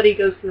before anybody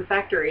goes to the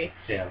factory.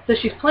 Yeah. So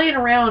she's playing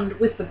around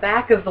with the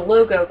back of the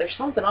logo. There's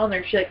something on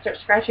there. She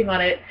starts scratching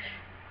on it, and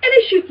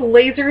it shoots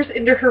lasers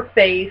into her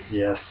face.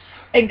 Yes.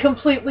 And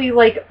completely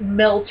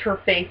melts her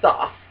face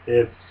off.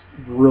 It's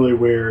really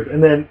weird.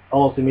 And then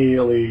almost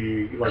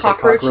immediately a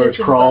cockroach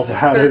crawls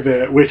out of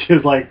it, which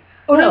is like.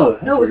 Oh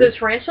no! Was it a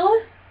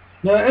tarantula?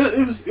 No,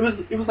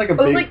 it was like a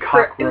big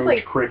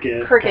cockroach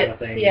cricket kind of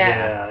thing.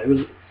 Yeah. It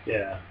was.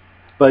 Yeah.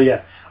 But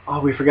yeah. Oh,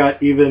 we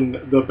forgot even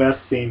the best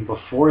scene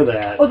before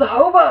that. Oh, the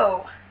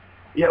hobo.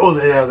 Yeah,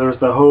 there was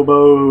the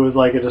hobo who was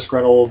like a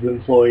disgruntled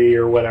employee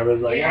or whatever.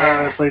 It's like,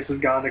 this place has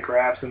gone to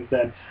crap since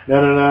then.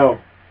 No.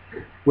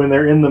 When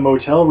they're in the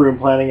motel room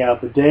planning out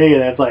the day,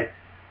 and it's like,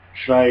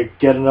 should I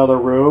get another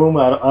room?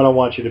 I don't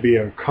want you to be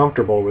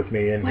uncomfortable with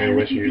me in here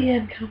with you. Why would you be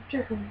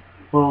uncomfortable?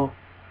 Well,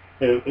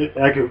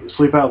 I could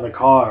sleep out in the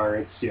car.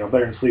 It's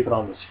better than sleeping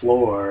on this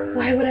floor.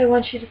 Why would I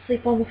want you to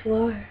sleep on the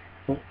floor?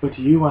 What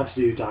do you want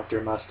to do,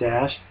 Dr.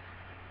 Mustache?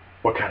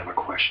 What kind of a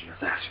question is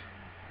that?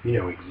 You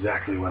know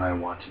exactly what I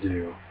want to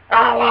do.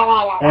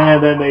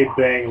 And then they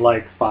bang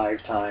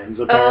 5 times,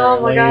 apparently.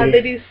 Oh my god,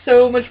 they do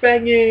so much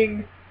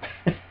banging.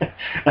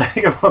 I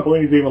think at one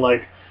point he's even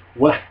like,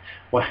 what,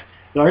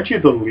 aren't you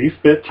the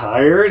least bit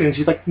tired? And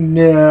she's like,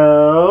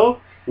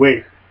 no.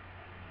 Wait,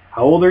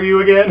 how old are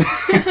you again?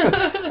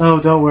 Oh,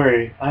 don't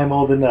worry, I'm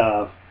old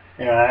enough.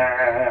 And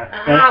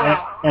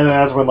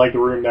that's when, the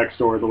room next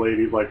door, the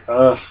lady's like,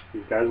 ugh,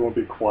 these guys won't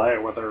be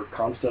quiet with their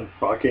constant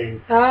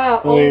fucking.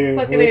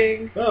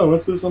 Fucking. Oh,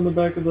 what's this on the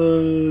back of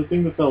the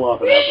thing that fell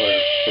off? And that's where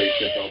her face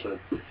gets melted.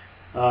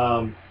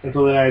 And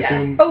so then I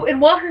assume... Oh, and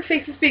while her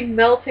face is being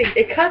melting,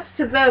 it cuts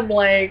to them,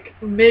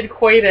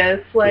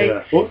 mid-coitus,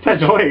 Yeah. What's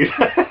that noise?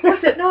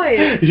 What's that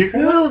noise?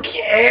 Who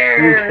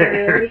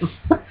cares?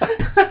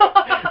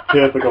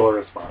 Typical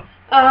response.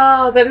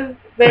 Oh, that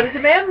is a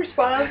man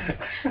response.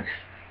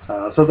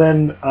 So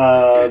then,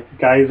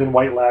 guys in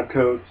white lab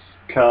coats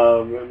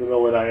come in the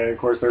middle of the night, and of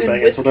course they're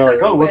banging, so they're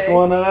like, oh, what's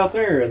going on out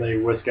there? And they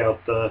whisk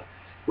out the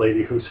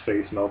lady whose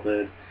face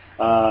melted.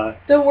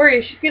 Don't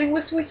worry, she's getting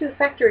whisked away to the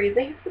factory.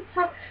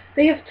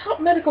 They have top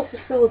medical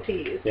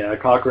facilities. Yeah,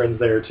 Cochrane's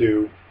there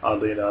too,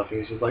 oddly enough, and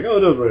he's just like, oh,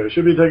 don't worry,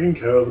 she'll be taken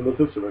care of in the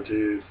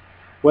facilities.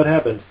 What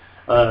happened?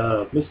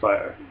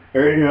 Misfire.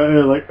 Or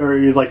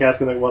he's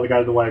asking one of the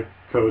guys in white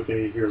coats,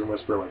 and he hears him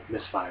whisper,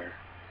 misfire.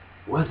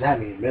 What does that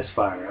mean,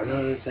 misfire? I don't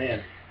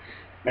understand.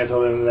 And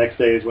so then the next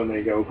day is when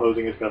they go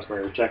posing as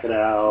customers, check it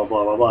out,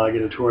 blah, blah, blah,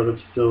 get a tour of the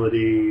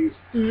facilities.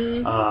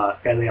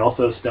 Mm-hmm. And they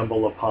also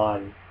stumble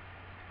upon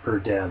her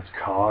dad's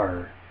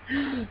car.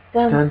 Dun,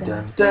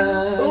 dun,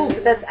 dun. Oh,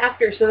 but that's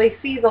after. So they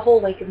see the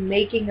whole,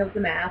 making of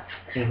the masks.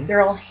 Mm-hmm.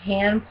 They're all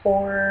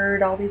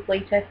hand-poured, all these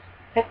latex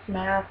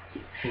masks.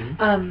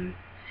 Mm-hmm.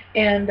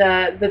 And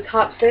the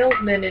top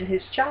salesman and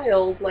his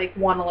child,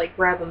 want to,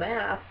 grab a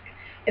mask.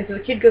 And so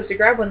the kid goes to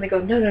grab one, and they go,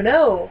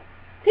 no.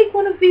 Take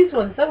one of these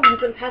ones. That one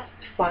hasn't passed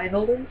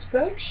final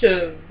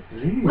inspection.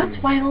 What's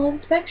final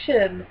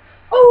inspection?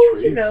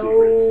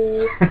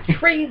 Oh,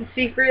 trade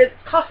secrets,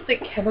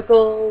 caustic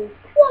chemicals,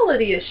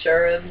 quality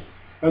assurance.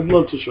 I'd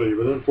love to show you,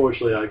 but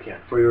unfortunately I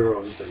can't, for your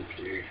own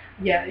safety.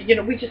 Yeah,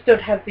 we just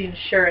don't have the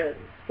insurance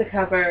to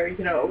cover,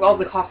 all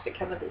the caustic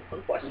chemicals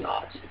and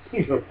whatnot.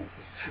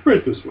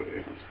 Right this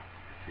way.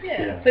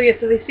 Yeah. So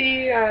they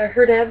see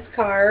her dad's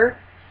car,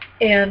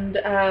 and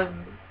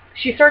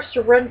she starts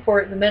to run for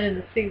it, and the men in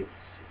the suits.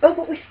 Oh,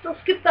 but we still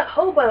skipped the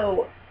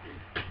hobo.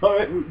 All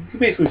right, you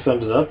basically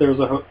summed it up. There was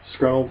a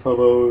disgruntled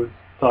hobo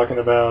talking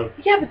about...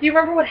 Yeah, but do you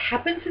remember what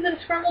happened to the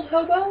disgruntled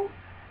hobo?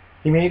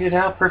 He made it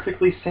out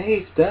perfectly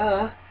safe,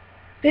 duh.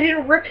 They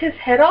didn't rip his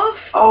head off?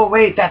 Oh,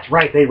 wait, that's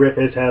right, they ripped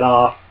his head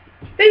off.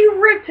 They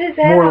ripped his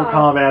head Mortal off.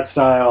 Mortal Kombat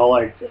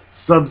style,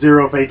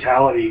 Sub-Zero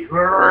fatality.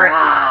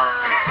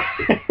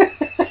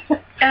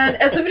 And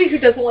as somebody who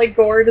doesn't like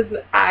gore, it is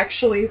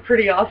actually a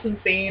pretty awesome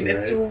scene. Right.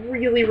 It's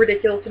really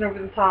ridiculous and over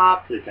the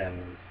top. It can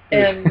be.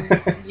 And,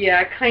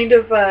 yeah, kind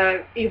of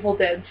Evil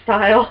Dead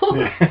style.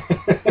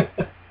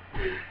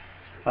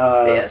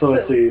 So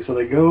let's see. So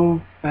they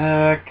go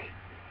back.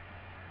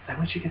 Is that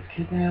when she gets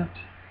kidnapped?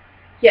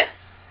 Yes.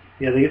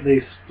 Yeah,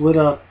 they split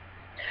up.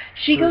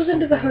 She or goes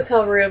into the something.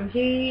 hotel room.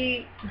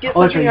 He gets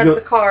Oh, that's something right, out of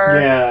the car.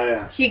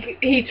 Yeah,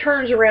 He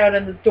turns around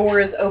and the door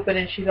is open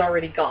and she's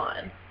already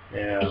gone.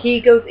 yeah. He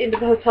goes into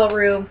the hotel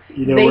room.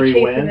 You know they where he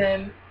chase went? him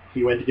in.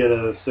 He went to get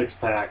a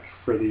 6-pack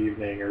for the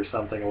evening or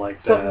something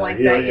like that. Something like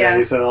that, yeah.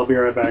 He said, I'll be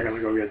right back. I'm going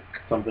to go get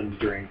something to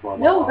drink. Blah,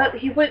 blah, No, blah.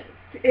 he went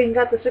and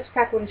got the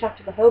 6-pack when he talked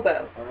to the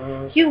hobo.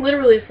 Uh, He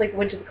literally just like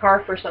went to the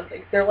car for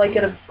something. They're like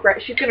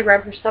she's gonna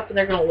grab her stuff and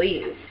they're gonna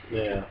leave.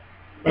 yeah.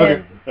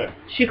 And Okay.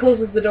 she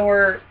closes the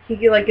door.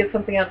 He like gets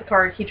something out of the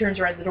car. He turns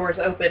around, the door is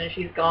open, and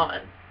she's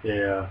gone.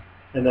 Yeah.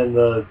 And then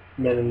the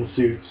men in the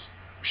suits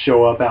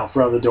show up out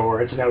front of the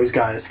door, and so now he's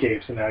got to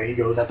escape. So now he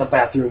goes out the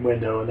bathroom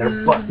window, and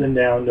they're busting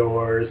down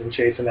doors and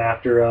chasing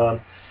after him.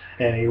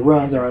 And he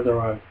runs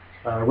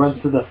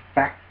to the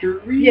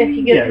factory. Yeah,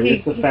 he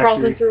gets the crawls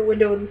factory. in through a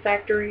window in the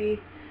factory.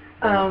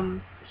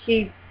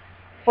 He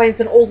finds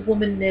an old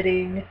woman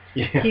knitting.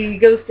 Yeah. He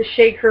goes to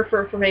shake her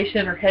for information,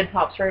 and her head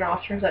pops right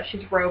off. Turns out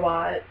she's a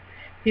robot.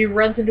 He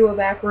runs into a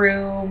back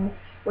room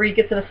where he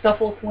gets in a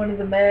scuffle with one of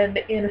the men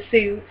in a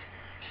suit.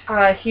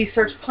 He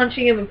starts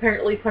punching him,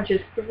 apparently punches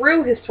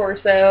through his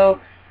torso,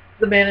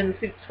 the man in the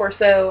suit's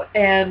torso,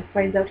 and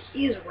finds out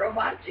he's a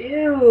robot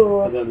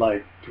too. And then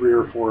like 3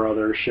 or 4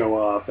 others show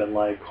up and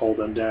like hold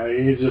him down.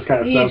 He's just kind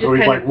of He stuck, just so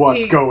he's kind like, of- what's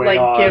he, going like,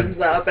 on?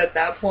 gives up at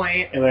that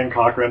point. And then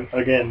Cochrane,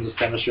 again, just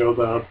kind of shows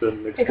up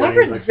and explains And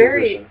Cochrane's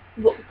exposition.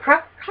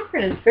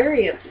 Cochrane is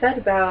very upset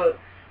about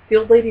the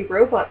old lady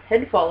robot's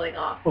head falling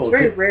off. It's Oh, a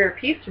very okay. rare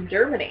piece from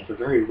Germany. It's a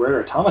very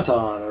rare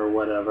automaton or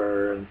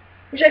whatever. And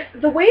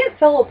The way it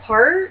fell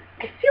apart,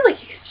 I feel like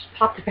you could just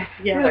pop it back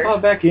together.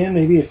 pop back in,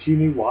 maybe a few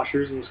new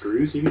washers and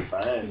screws, you'd be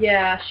fine.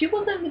 Yeah, she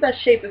wasn't in the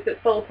best shape if it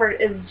fell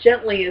apart as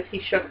gently as he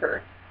shook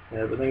her.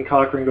 Yeah, but then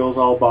Cochrane goes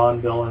all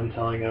Bond villain,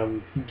 telling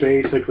him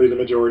basically the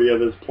majority of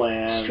his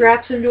plan.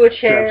 Straps him to a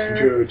chair.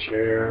 Straps him to a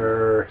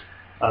chair.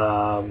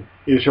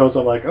 He shows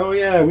them like, oh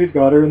yeah, we've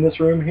got her in this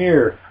room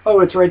here. Oh,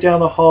 it's right down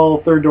the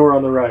hall, 3rd door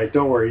on the right.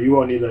 Don't worry, you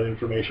won't need that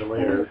information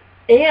later.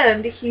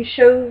 And he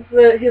shows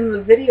him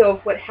the video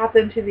of what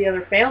happened to the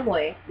other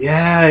family.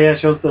 Yeah, it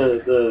shows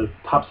the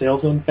top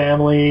salesman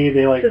family.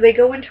 They like. So they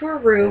go into a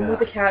room Yeah.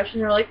 with a couch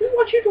and they're like, we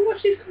want you to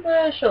watch these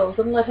commercials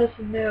and let us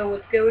know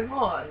what's going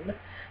on.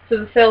 So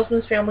the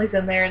salesman's family's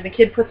in there and the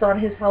kid puts on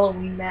his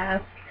Halloween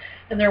mask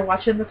and they're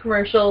watching the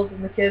commercials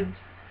and the kid's,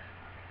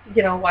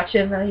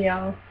 watching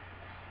the,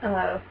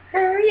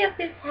 hurry up,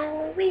 it's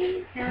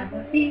Halloween,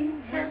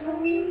 Halloween,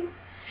 Halloween.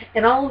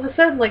 And all of a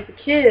sudden, like, the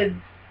kid's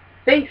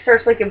face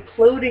starts, like,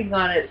 imploding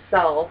on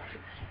itself.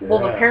 Well,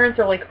 the Yeah. parents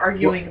are, like,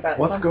 arguing about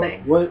What's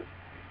something. What?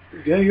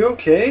 Yeah, you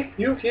okay?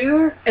 You okay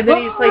there? And then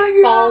he just, like, Oh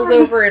my falls God.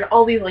 over and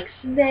all these, like,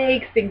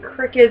 snakes and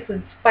crickets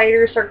and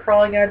spiders start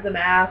crawling out of the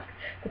mask.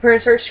 The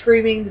parents start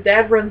screaming. The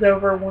dad runs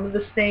over. One of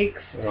the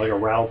snakes, Like a the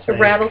rattlesnake.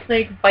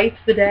 rattlesnake, bites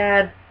the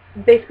dad.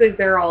 Basically,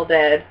 they're all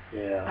dead.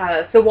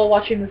 Yeah. So while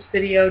watching this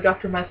video,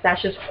 Dr.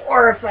 Mustache is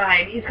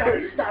horrified. He's got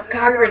to stop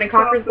Cochrane, and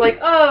Cochrane's like,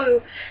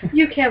 oh,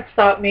 you can't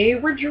stop me.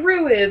 We're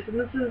druids, and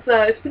this is,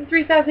 it's been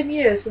 3,000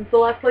 years since the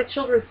last, like,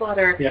 children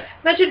slaughter. Yeah.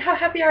 Imagine how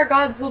happy our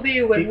gods will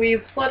be when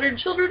we've slaughtered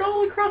children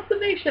all across the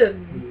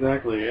nation.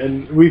 Exactly.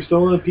 And we've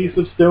stolen a piece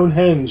of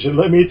Stonehenge, and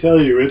let me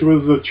tell you, it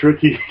was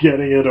tricky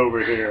getting it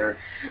over here.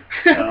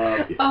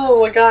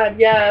 Oh my god,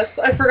 yes.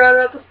 I forgot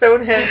about the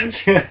Stonehenge.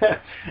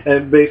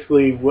 And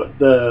basically, what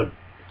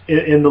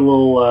in the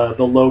little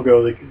the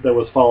logo that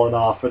was falling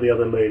off for the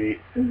other lady,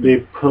 they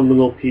put a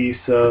little piece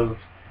of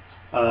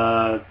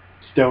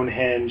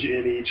Stonehenge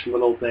in each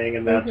little thing,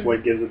 and that's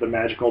what gives it the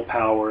magical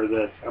power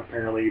that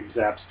apparently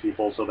zaps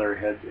people so their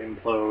heads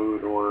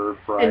implode or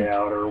fry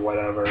out or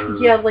whatever.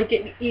 Yeah, like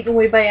getting eaten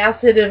away by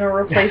acid and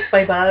are replaced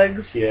by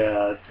bugs.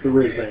 Yeah, it's the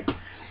weird thing.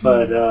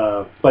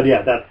 But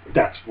yeah,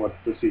 that's what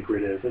the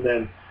secret is. And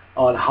then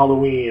on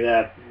Halloween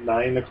at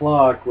 9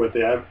 o'clock, what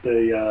the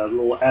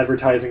little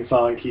advertising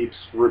song keeps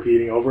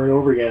repeating over and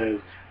over again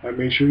is,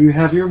 make sure you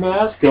have your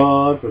mask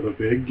on for the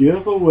big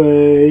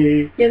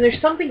giveaway. Yeah,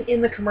 there's something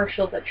in the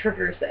commercial that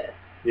triggers it.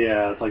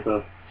 Yeah, it's like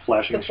the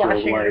flashing The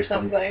flashing strobe or lights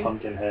from something.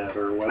 Pumpkinhead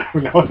or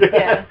whatever. No,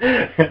 Yeah.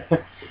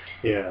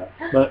 Yeah,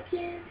 but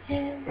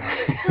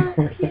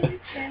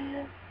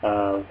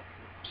Pumpkinhead.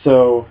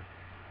 So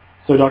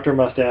Dr.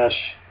 Mustache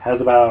has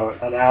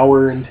about an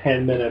hour and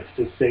 10 minutes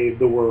to save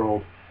the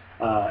world,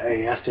 and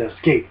he has to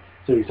escape.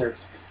 So he starts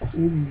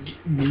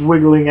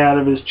wiggling out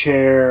of his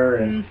chair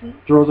and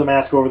throws a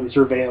mask over the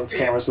surveillance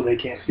camera so they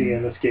can't see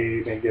him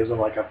escape, and gives him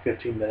like a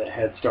 15-minute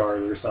head start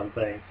or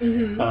something.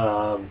 And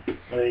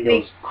then he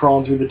goes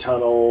crawling through the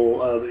tunnel,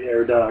 the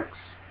air ducts,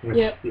 which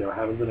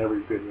happens in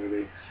every good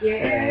movie.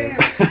 Yeah.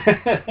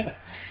 And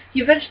He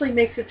eventually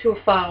makes it to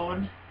a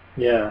phone.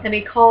 Yeah. And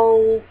he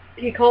calls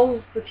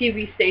the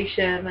TV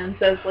station and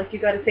says, like, you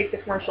got to take the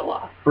commercial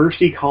off. First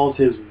he calls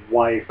his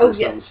wife for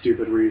some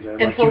stupid reason.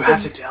 And like, you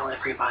have to tell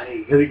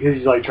everybody. Because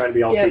he's like trying to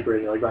be all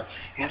secret. And like, you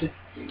have to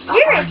stop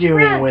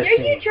arguing with me. Are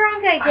you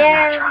drunk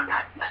again? I'm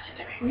not drunk. Listen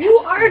to me. You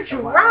are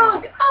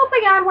drunk. Oh my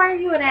god, why are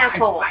you an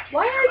asshole?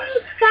 Why are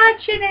you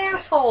such an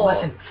asshole?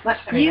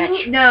 Listen to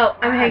me. No,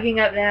 I'm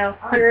hanging up now.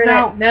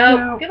 No,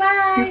 No.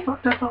 Goodbye. You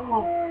fucked us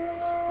all.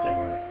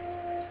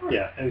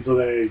 Yeah, and so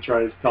then he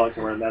tries calling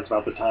somewhere, and that's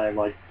about the time,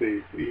 like,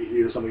 he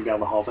hears something down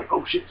the hall. It's like,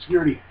 oh shit,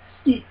 security!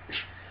 Skeet!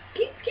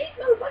 Skeet,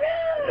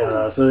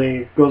 motherfucker! So then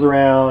he goes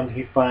around,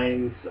 he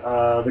finds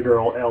the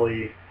girl,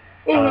 Ellie,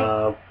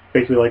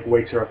 basically, like,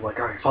 wakes her up, like,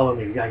 alright, follow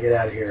me, we gotta get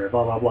out of here,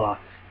 blah, blah, blah.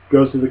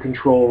 Goes to the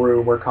control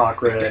room where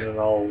Cochrane and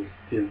all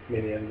his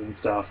minions and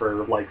stuff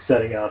are, like,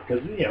 setting up,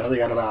 because, you know, they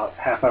got about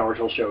half hour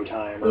till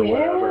showtime or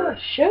whatever.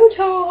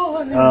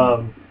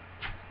 Showtime!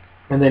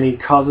 And then he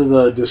causes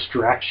a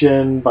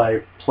distraction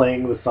by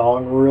playing the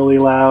song really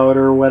loud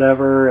or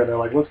whatever, and they're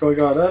like, what's going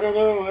on? I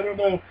don't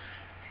know.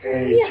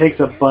 And he takes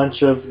a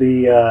bunch of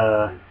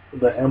the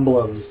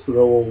emblems, the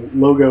little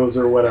logos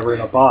or whatever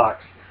in a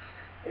box,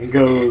 and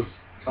goes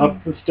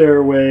up the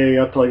stairway,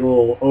 up to like a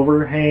little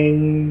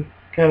overhang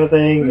kind of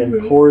thing,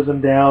 and pours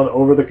them down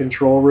over the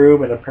control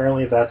room, and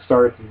apparently that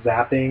starts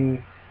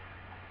zapping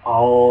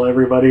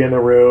everybody in the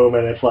room,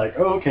 and it's like,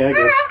 oh, okay, I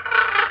guess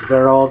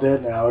they're all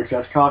dead now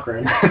except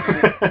Cochrane.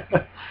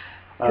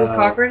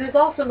 Cochrane is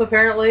awesome,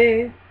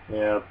 apparently.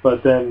 Yeah,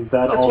 but then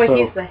That's why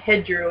he's the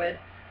head druid.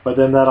 But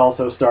then that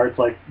also starts,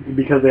 like,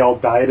 because they all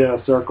died in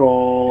a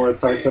circle, it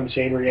starts some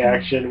chain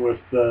reaction with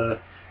the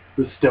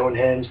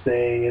Stonehenge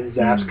thing, and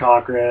zaps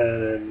Cochrane,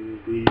 and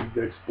he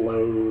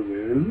explodes,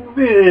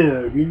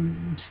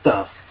 and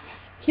stuff.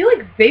 He,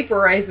 like,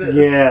 vaporizes.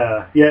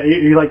 Yeah,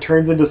 he like,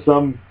 turns into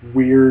some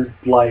weird,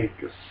 like,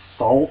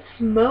 salt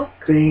smoke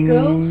thing.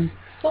 Ghost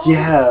salt?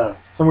 Yeah,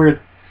 some weird...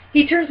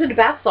 He turns into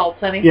bath salts,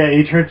 honey. Yeah,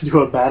 he turns into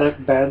a bad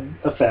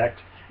effect,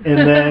 and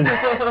then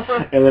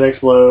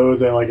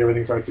explodes, and, like,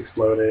 everything starts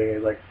exploding, and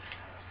he's like,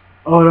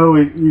 oh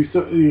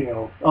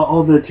no,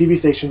 all the TV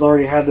stations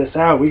already had this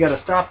out. We got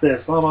to stop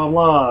this. Blah blah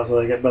blah.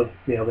 So they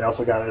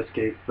also got to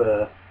escape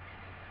the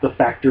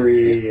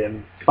factory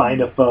and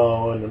find a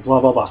phone and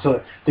blah blah blah.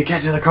 So they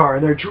get to the car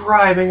and they're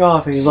driving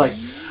off. And he's like,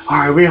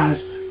 all right,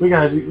 we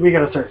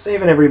gotta start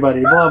saving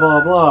everybody. Blah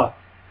blah blah.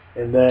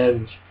 And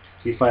then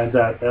he finds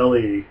out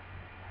Ellie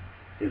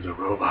is a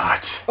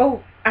robot.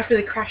 Oh, after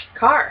they crashed the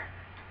car.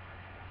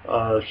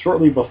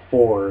 Shortly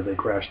before they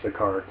crash the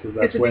car, because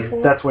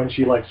that's when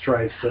she like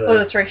tries to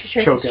that's right.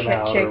 She choke him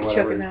out or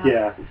whatever.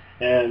 Yeah,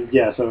 and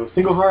yeah, so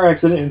single car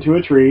accident into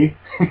a tree,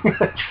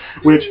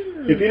 which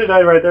if he'd have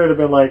died right there, it'd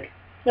have been like,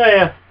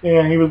 yeah,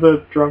 he was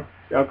a drunk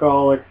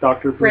alcoholic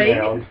doctor who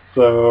downed,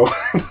 so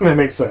that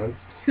makes sense.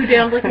 Who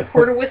downed like a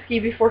quart of whiskey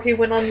before he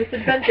went on this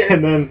adventure.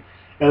 and then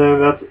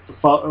that's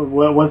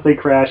once they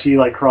crash, he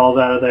like crawls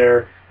out of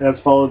there, and it's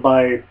followed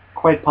by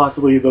quite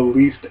possibly the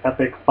least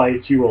epic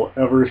fight you will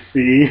ever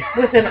see.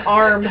 With an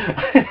arm.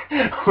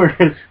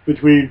 Whereas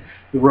between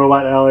the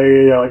robot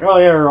Ellie, like, oh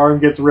yeah, her arm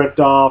gets ripped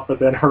off, but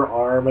then her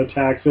arm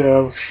attacks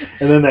him,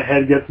 and then the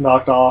head gets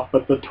knocked off,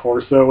 but the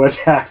torso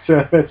attacks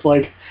him. It's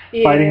like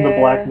fighting the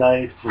Black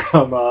Knight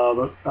from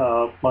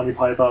Monty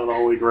Python and the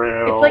Holy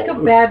Grail. It's like a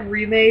bad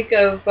remake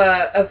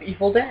of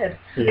Evil Dead.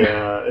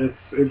 Yeah,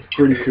 it's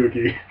pretty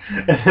kooky.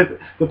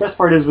 The best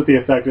part is with the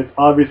effect, it's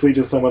obviously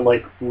just someone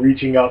like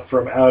reaching up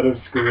from out of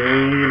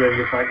screen and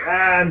just like,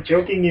 I'm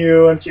choking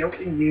you, and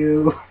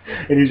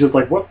he's just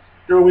like, what's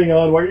going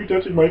on? Why are you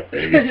touching my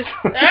face?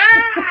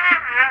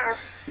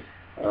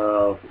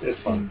 It's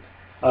fun.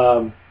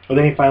 But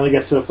then he finally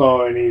gets to the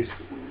phone and he's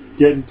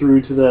getting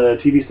through to the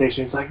TV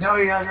station. He's like, no,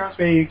 you gotta trust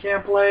me, you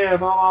can't play it,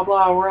 blah, blah,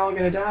 blah, we're all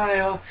gonna die.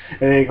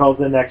 And then he calls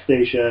the next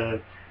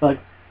station, like,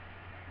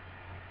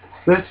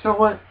 that's not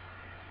what,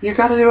 you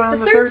gotta do it on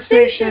the third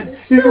station.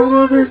 You go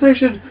to the third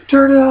station,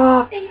 turn it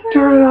off,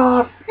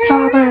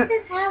 stop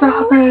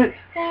it.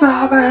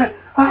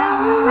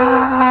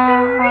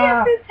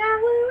 Ah!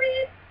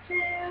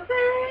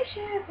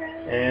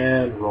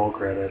 And roll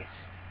credits.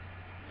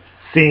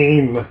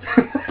 Scene.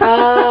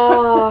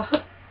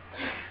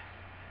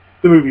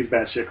 The movie's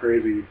batshit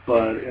crazy,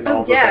 but in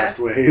all the best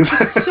ways.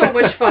 So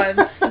much fun.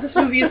 This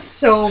movie is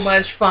so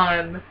much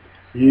fun.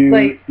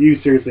 You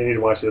seriously need to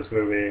watch this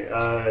movie.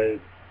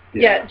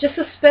 Yeah, just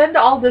suspend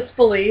all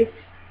disbelief.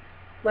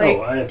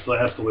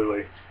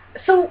 Absolutely.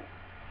 So,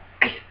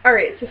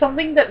 alright, so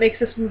something that makes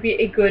this movie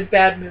a good,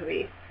 bad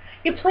movie.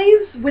 It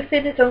plays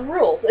within its own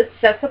rules. It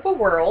sets up a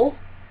world,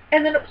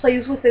 and then it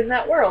plays within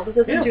that world. It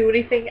doesn't do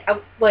anything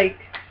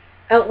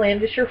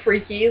outlandish or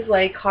freaky.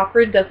 Like,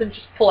 Cochrane doesn't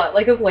just pull out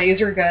like a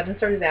laser gun and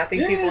start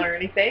zapping people or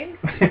anything.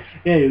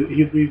 Yeah,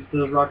 he leaves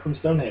the rock from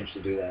Stonehenge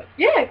to do that.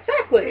 Yeah,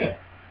 exactly. Yeah.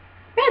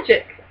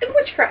 Magic and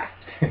witchcraft.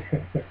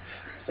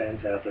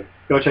 Fantastic.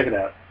 Go check it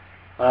out.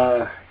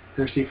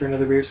 Thirsty for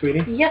another beer,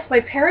 sweetie? Yes, my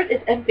parrot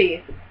is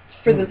empty.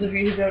 For those of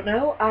you who don't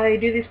know, I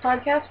do these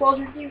podcasts while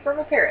drinking from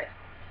a parrot.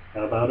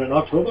 How about an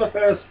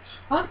Oktoberfest?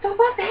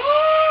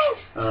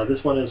 Oktoberfest!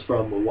 This one is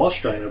from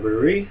Wallsteiner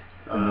Brewery,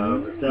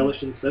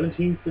 established in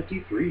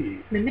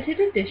 1753. Limited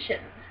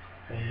edition.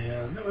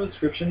 And no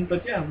description,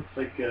 but yeah, it's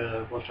like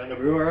Wallsteiner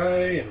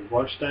Brewery in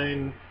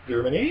Wallstein,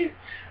 Germany.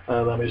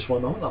 Let me just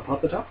one moment, I'll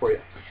pop the top for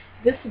you.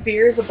 This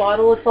beer is a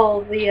bottle. It's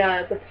all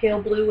the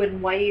pale blue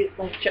and white,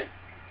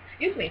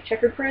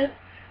 checkered print.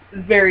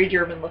 Very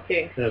German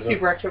looking. Yeah,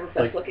 super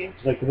Oktoberfest looking.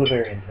 It's like the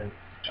Bavarian print.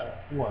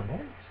 One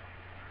moment.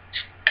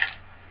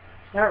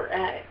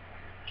 Alright.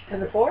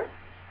 And the 4?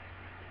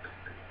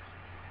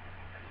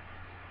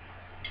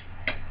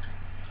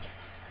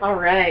 All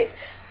right.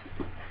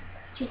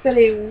 She's got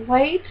a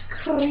white,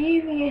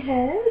 creamy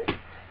head.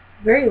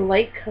 Very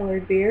light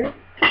colored beer.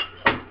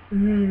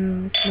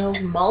 Smells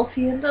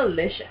malty and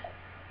delicious.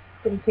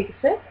 Gonna take a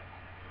sip.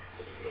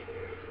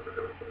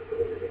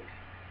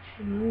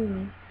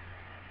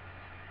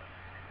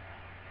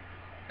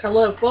 Got a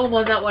lot of foam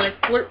on that one. I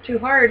slurped too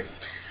hard.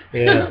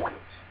 Yeah.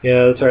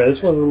 Yeah, that's right.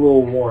 This one's a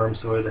little warm,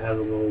 so it has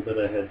a little bit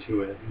of head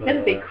to it. But, That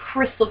is a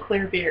crystal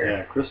clear beer.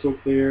 yeah, crystal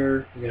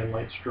clear. Again,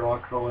 light straw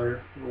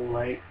color. A little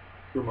light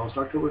for most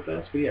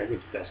Oktoberfest, but yeah,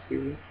 good fest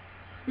beer.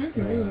 Let's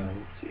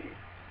see.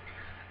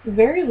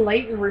 Very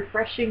light and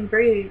refreshing.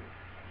 Very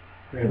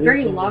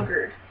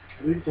lagered.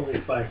 I believe it's only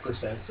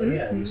 5%, so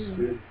yeah, it's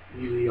good,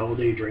 easy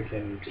all-day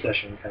drinking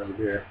session kind of a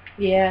beer.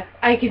 Yeah,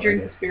 I could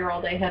drink this beer all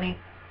day, honey.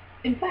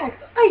 In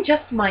fact, I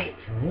just might.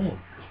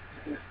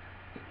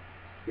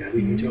 Yeah,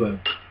 lead me to it.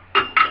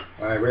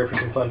 All right, ready for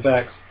some fun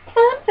facts?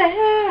 Fun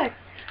facts!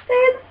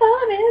 They're the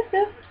funnest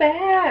of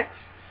facts!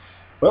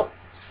 Well,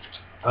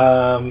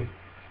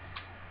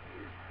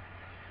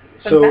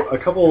 so a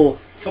couple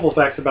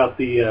facts about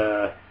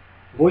the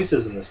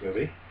voices in this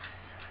movie.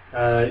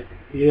 Do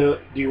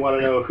you want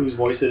to know whose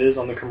voice it is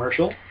on the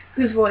commercial?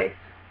 Whose voice?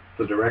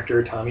 The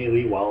director, Tommy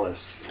Lee Wallace.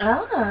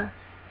 Ah.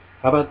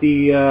 How about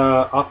the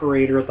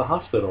operator at the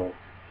hospital?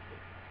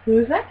 Who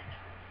is that?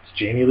 It's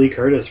Jamie Lee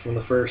Curtis from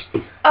the first.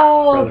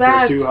 Oh, from the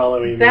first two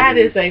Halloween that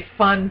movies. is a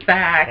fun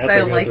fact. That's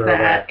I like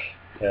that.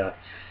 Yeah.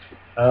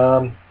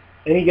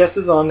 Any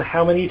guesses on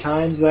how many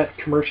times that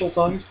commercial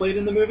song is played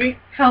in the movie?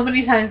 How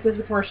many times is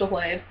the commercial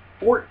played?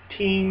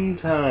 14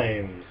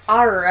 times.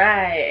 All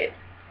right.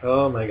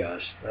 Oh my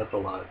gosh, that's a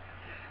lot.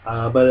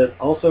 But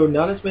also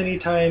not as many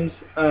times.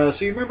 So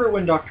you remember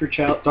when Dr.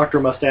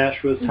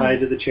 Mustache was tied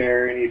to the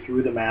chair and he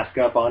threw the mask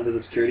up onto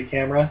the security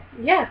camera?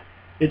 Yeah.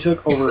 It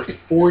took over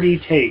 40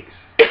 takes.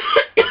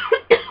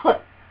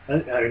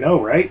 I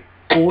know, right?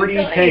 40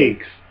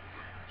 takes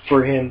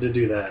for him to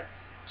do that.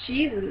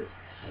 Jesus.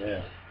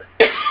 Yeah.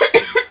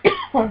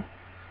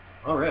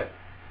 All right.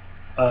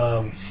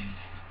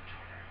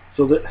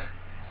 So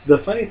the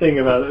funny thing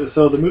about it,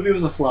 so the movie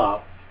was a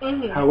flop.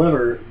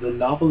 However, the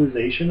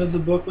novelization of the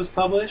book was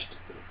published,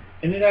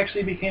 and it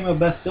actually became a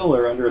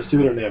bestseller under a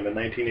pseudonym in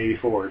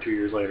 1984, 2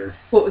 years later.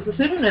 What was the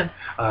pseudonym?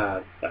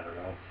 I don't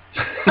know.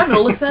 I'm going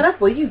to look that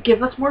up while you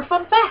give us more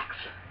fun facts.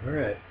 All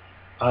right.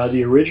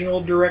 The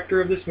original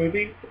director of this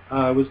movie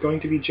was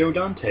going to be Joe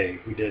Dante,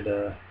 who did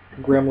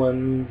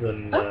Gremlins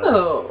and...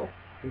 I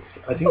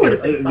think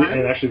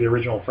and actually the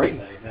original Fright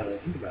Night, now that I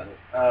think about it.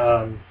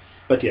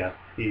 But yeah,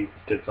 he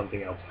did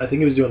something else. I think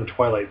he was doing the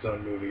Twilight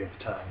Zone movie at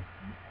the time.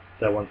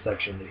 That one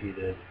section that he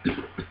did.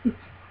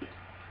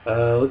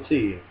 Let's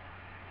see.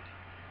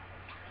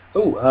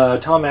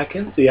 Tom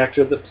Atkins, the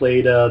actor that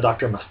played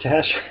Dr.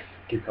 Mustache.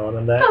 Keep calling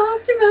him that.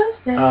 Dr.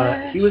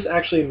 Mustache. He was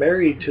actually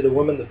married to the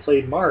woman that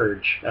played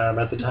Marge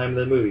at the time of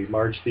the movie.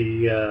 Marge,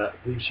 I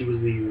believe she was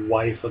the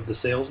wife of the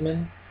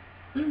salesman.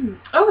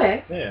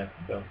 Okay. Yeah,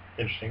 so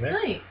interesting there.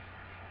 Nice.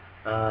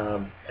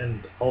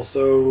 And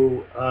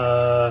also,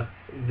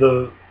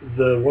 the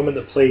woman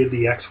that played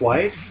the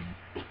ex-wife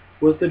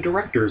was the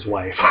director's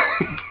wife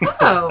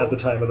at the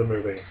time of the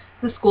movie.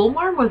 The school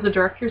marm was the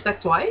director's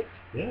ex-wife?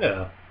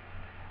 Yeah.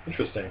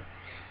 Interesting.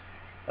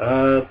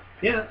 Yeah,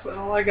 that's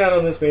all I got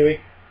on this movie.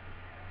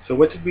 So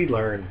what did we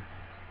learn?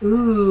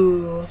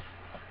 Ooh.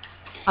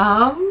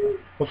 Well,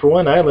 for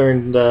one, I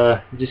learned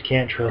you just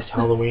can't trust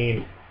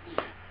Halloween.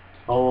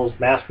 All those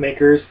mask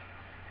makers,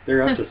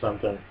 they're up to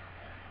something.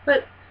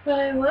 But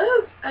I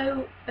love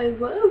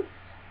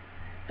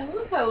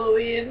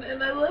Halloween,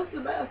 and I love the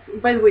masks.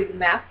 By the way, the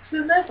masks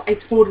in this, I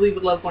totally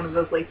would love one of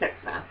those latex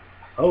masks.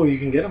 Oh, you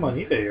can get them on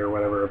eBay or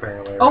whatever,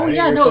 apparently. Oh, right?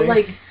 yeah, You're no, saying?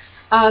 like,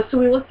 so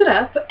we looked it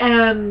up,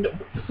 and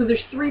so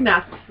there's 3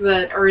 masks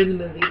that are in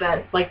the movie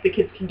that, like, the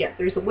kids can get.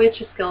 There's a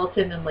witch, a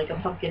skeleton, and, like, a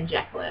pumpkin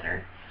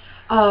jack-o'-lantern.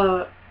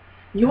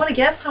 You want to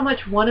guess how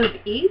much one of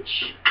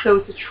each? So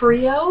it's a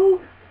trio.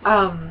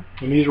 And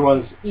these are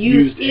ones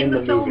used in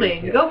the filming.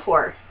 movie. Yeah. Go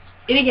for it.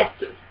 Any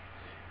guesses?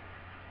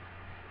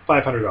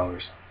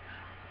 $500.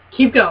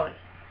 Keep going.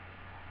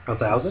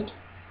 1,000?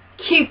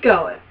 Keep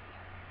going.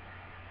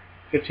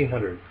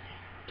 1,500.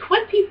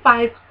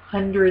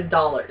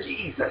 $2,500.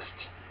 Jesus.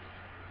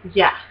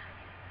 Yeah.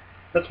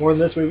 That's more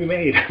than this movie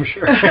made, I'm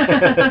sure.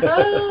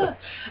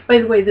 By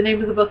the way, the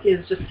name of the book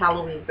is just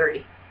Halloween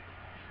 3.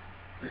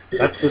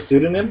 That's the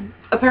pseudonym?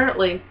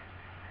 Apparently.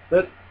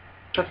 That's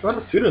not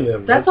a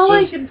pseudonym. That's all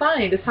I can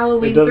find is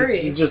Halloween 3.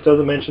 It just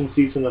doesn't mention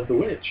Season of the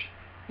Witch.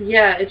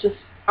 Yeah, it just,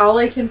 all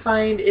I can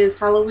find is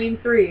Halloween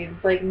 3.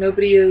 It's like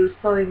nobody is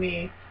telling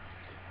me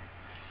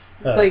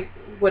like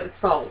what it's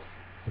called.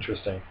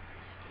 Interesting.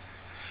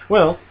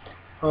 Well,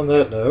 on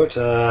that note,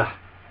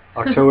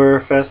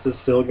 Oktoberfest is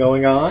still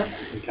going on.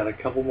 We got a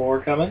couple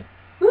more coming.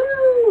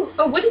 Woo!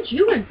 Oh, what did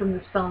you learn from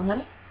this film,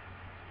 honey?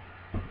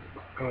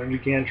 Oh, and you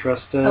can't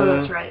trust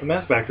that's right. the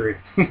Mask Factory.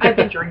 I've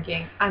been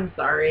drinking. I'm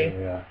sorry.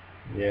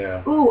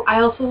 Yeah. Ooh, I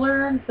also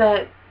learned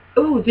that...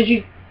 Ooh, did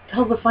you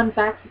tell the fun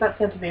facts about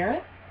Santa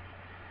Mira?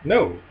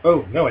 No.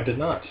 Oh, no, I did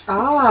not.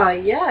 Ah,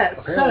 yes.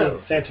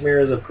 Apparently, Santa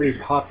Mira is a pretty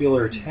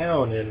popular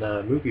town in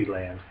movie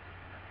land.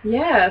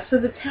 Yeah, so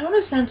the town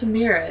of Santa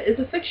Mira is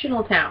a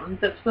fictional town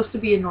that's supposed to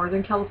be in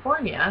Northern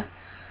California,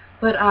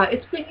 but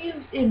it's been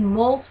used in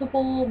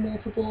multiple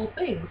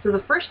things. So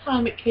the first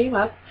time it came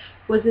up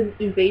was in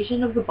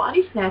Invasion of the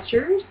Body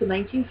Snatchers, the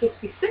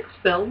 1966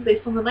 film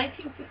based on the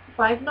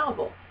 1965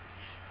 novel.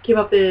 Came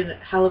up in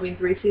Halloween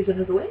 3 Season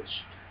of the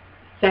Witch,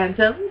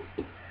 Phantoms,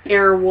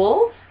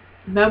 Airwolf,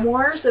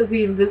 Memoirs of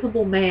the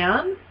Invisible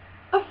Man,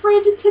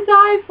 Afraid to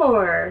Die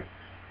For,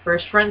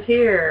 First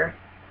Frontier,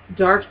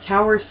 Dark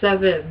Tower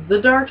 7,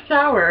 The Dark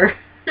Tower,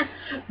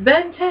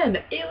 Ben 10,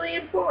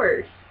 Alien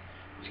Force,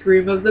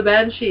 Scream of the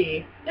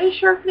Banshee, and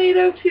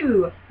Sharknado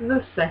 2,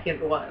 the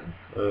second one.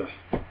 Ugh.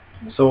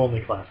 So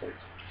only classics.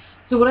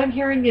 So what I'm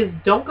hearing is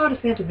don't go to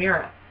Santa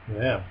Mira.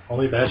 Yeah,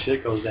 only bad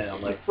shit goes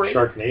down, like Right.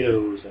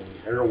 Sharknadoes and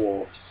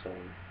Airwolves and...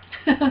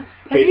 Have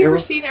Wait, you ever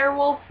Airwolf? seen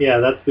Airwolf? Yeah,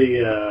 that's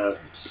the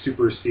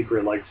super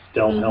secret, like,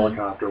 stealth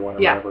helicopter one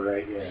or Yeah. whatever,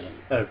 right?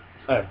 Yeah,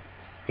 I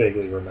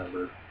vaguely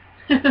remember.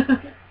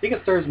 I think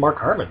it stars Mark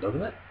Harmon,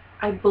 doesn't it?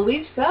 I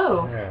believe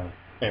so.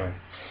 Yeah.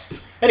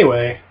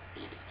 Anyway,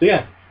 so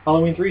yeah,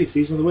 Halloween 3,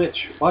 Season of the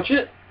Witch. Watch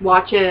it?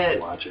 Watch it.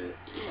 Watch it.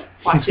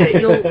 Watch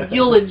it.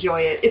 You'll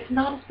enjoy it. It's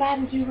not as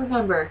bad as you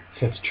remember.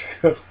 It's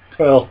true.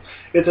 Well,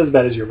 it's as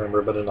bad as you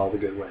remember, but in all the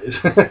good ways.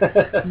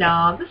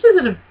 No, this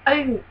isn't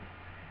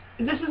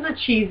this is a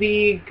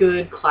cheesy,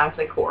 good,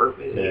 classic horror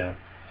movie. Yeah.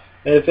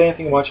 And if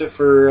anything, watch it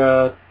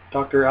for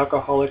Dr.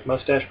 Alcoholic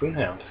Mustache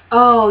Boonhound.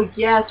 Oh,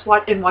 yes.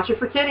 Watch it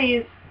for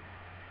titties.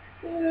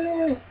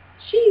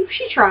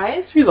 She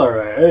tries. She's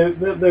alright.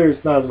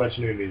 There's not as much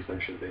nudity as there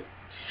should be.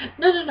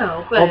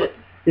 No, but...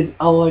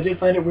 Although I did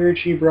find it weird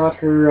she brought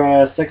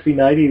her sexy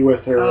nightie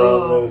with her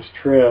on this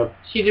trip.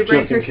 She did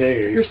bring just in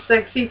case. her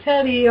sexy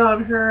teddy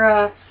on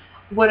her,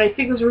 what I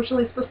think was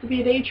originally supposed to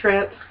be a day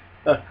trip.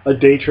 A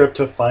day trip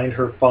to find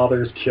her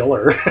father's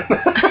killer.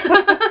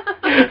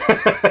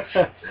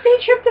 Day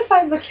trip to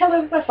find the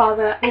killer of my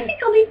father. I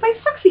think I'll need my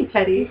sexy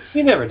teddy.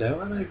 You never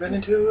know. I might run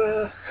into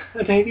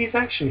a Navy's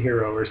action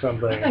hero or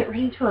something. I might run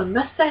into a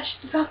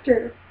mustached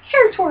doctor.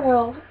 Hair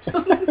twirl.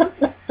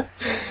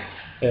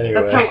 Anyway.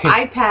 That's how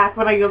I pack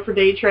when I go for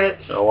day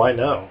trips. Oh, I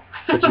know.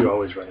 But you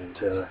always run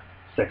into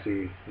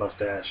sexy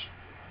mustache.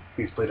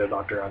 He's played a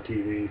doctor on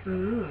TV.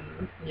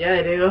 Yeah,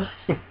 I do.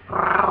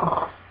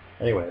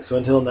 Anyway, so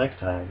until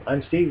next time,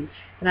 I'm Steve.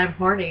 And I'm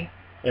horny.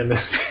 And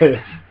this is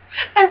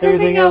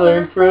Everything I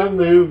Learned from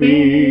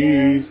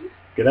Movies.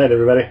 Good night,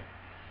 everybody.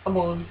 I'm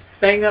gonna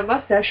bang that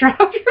mustache right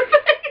off your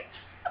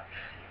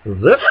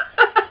face. Zip.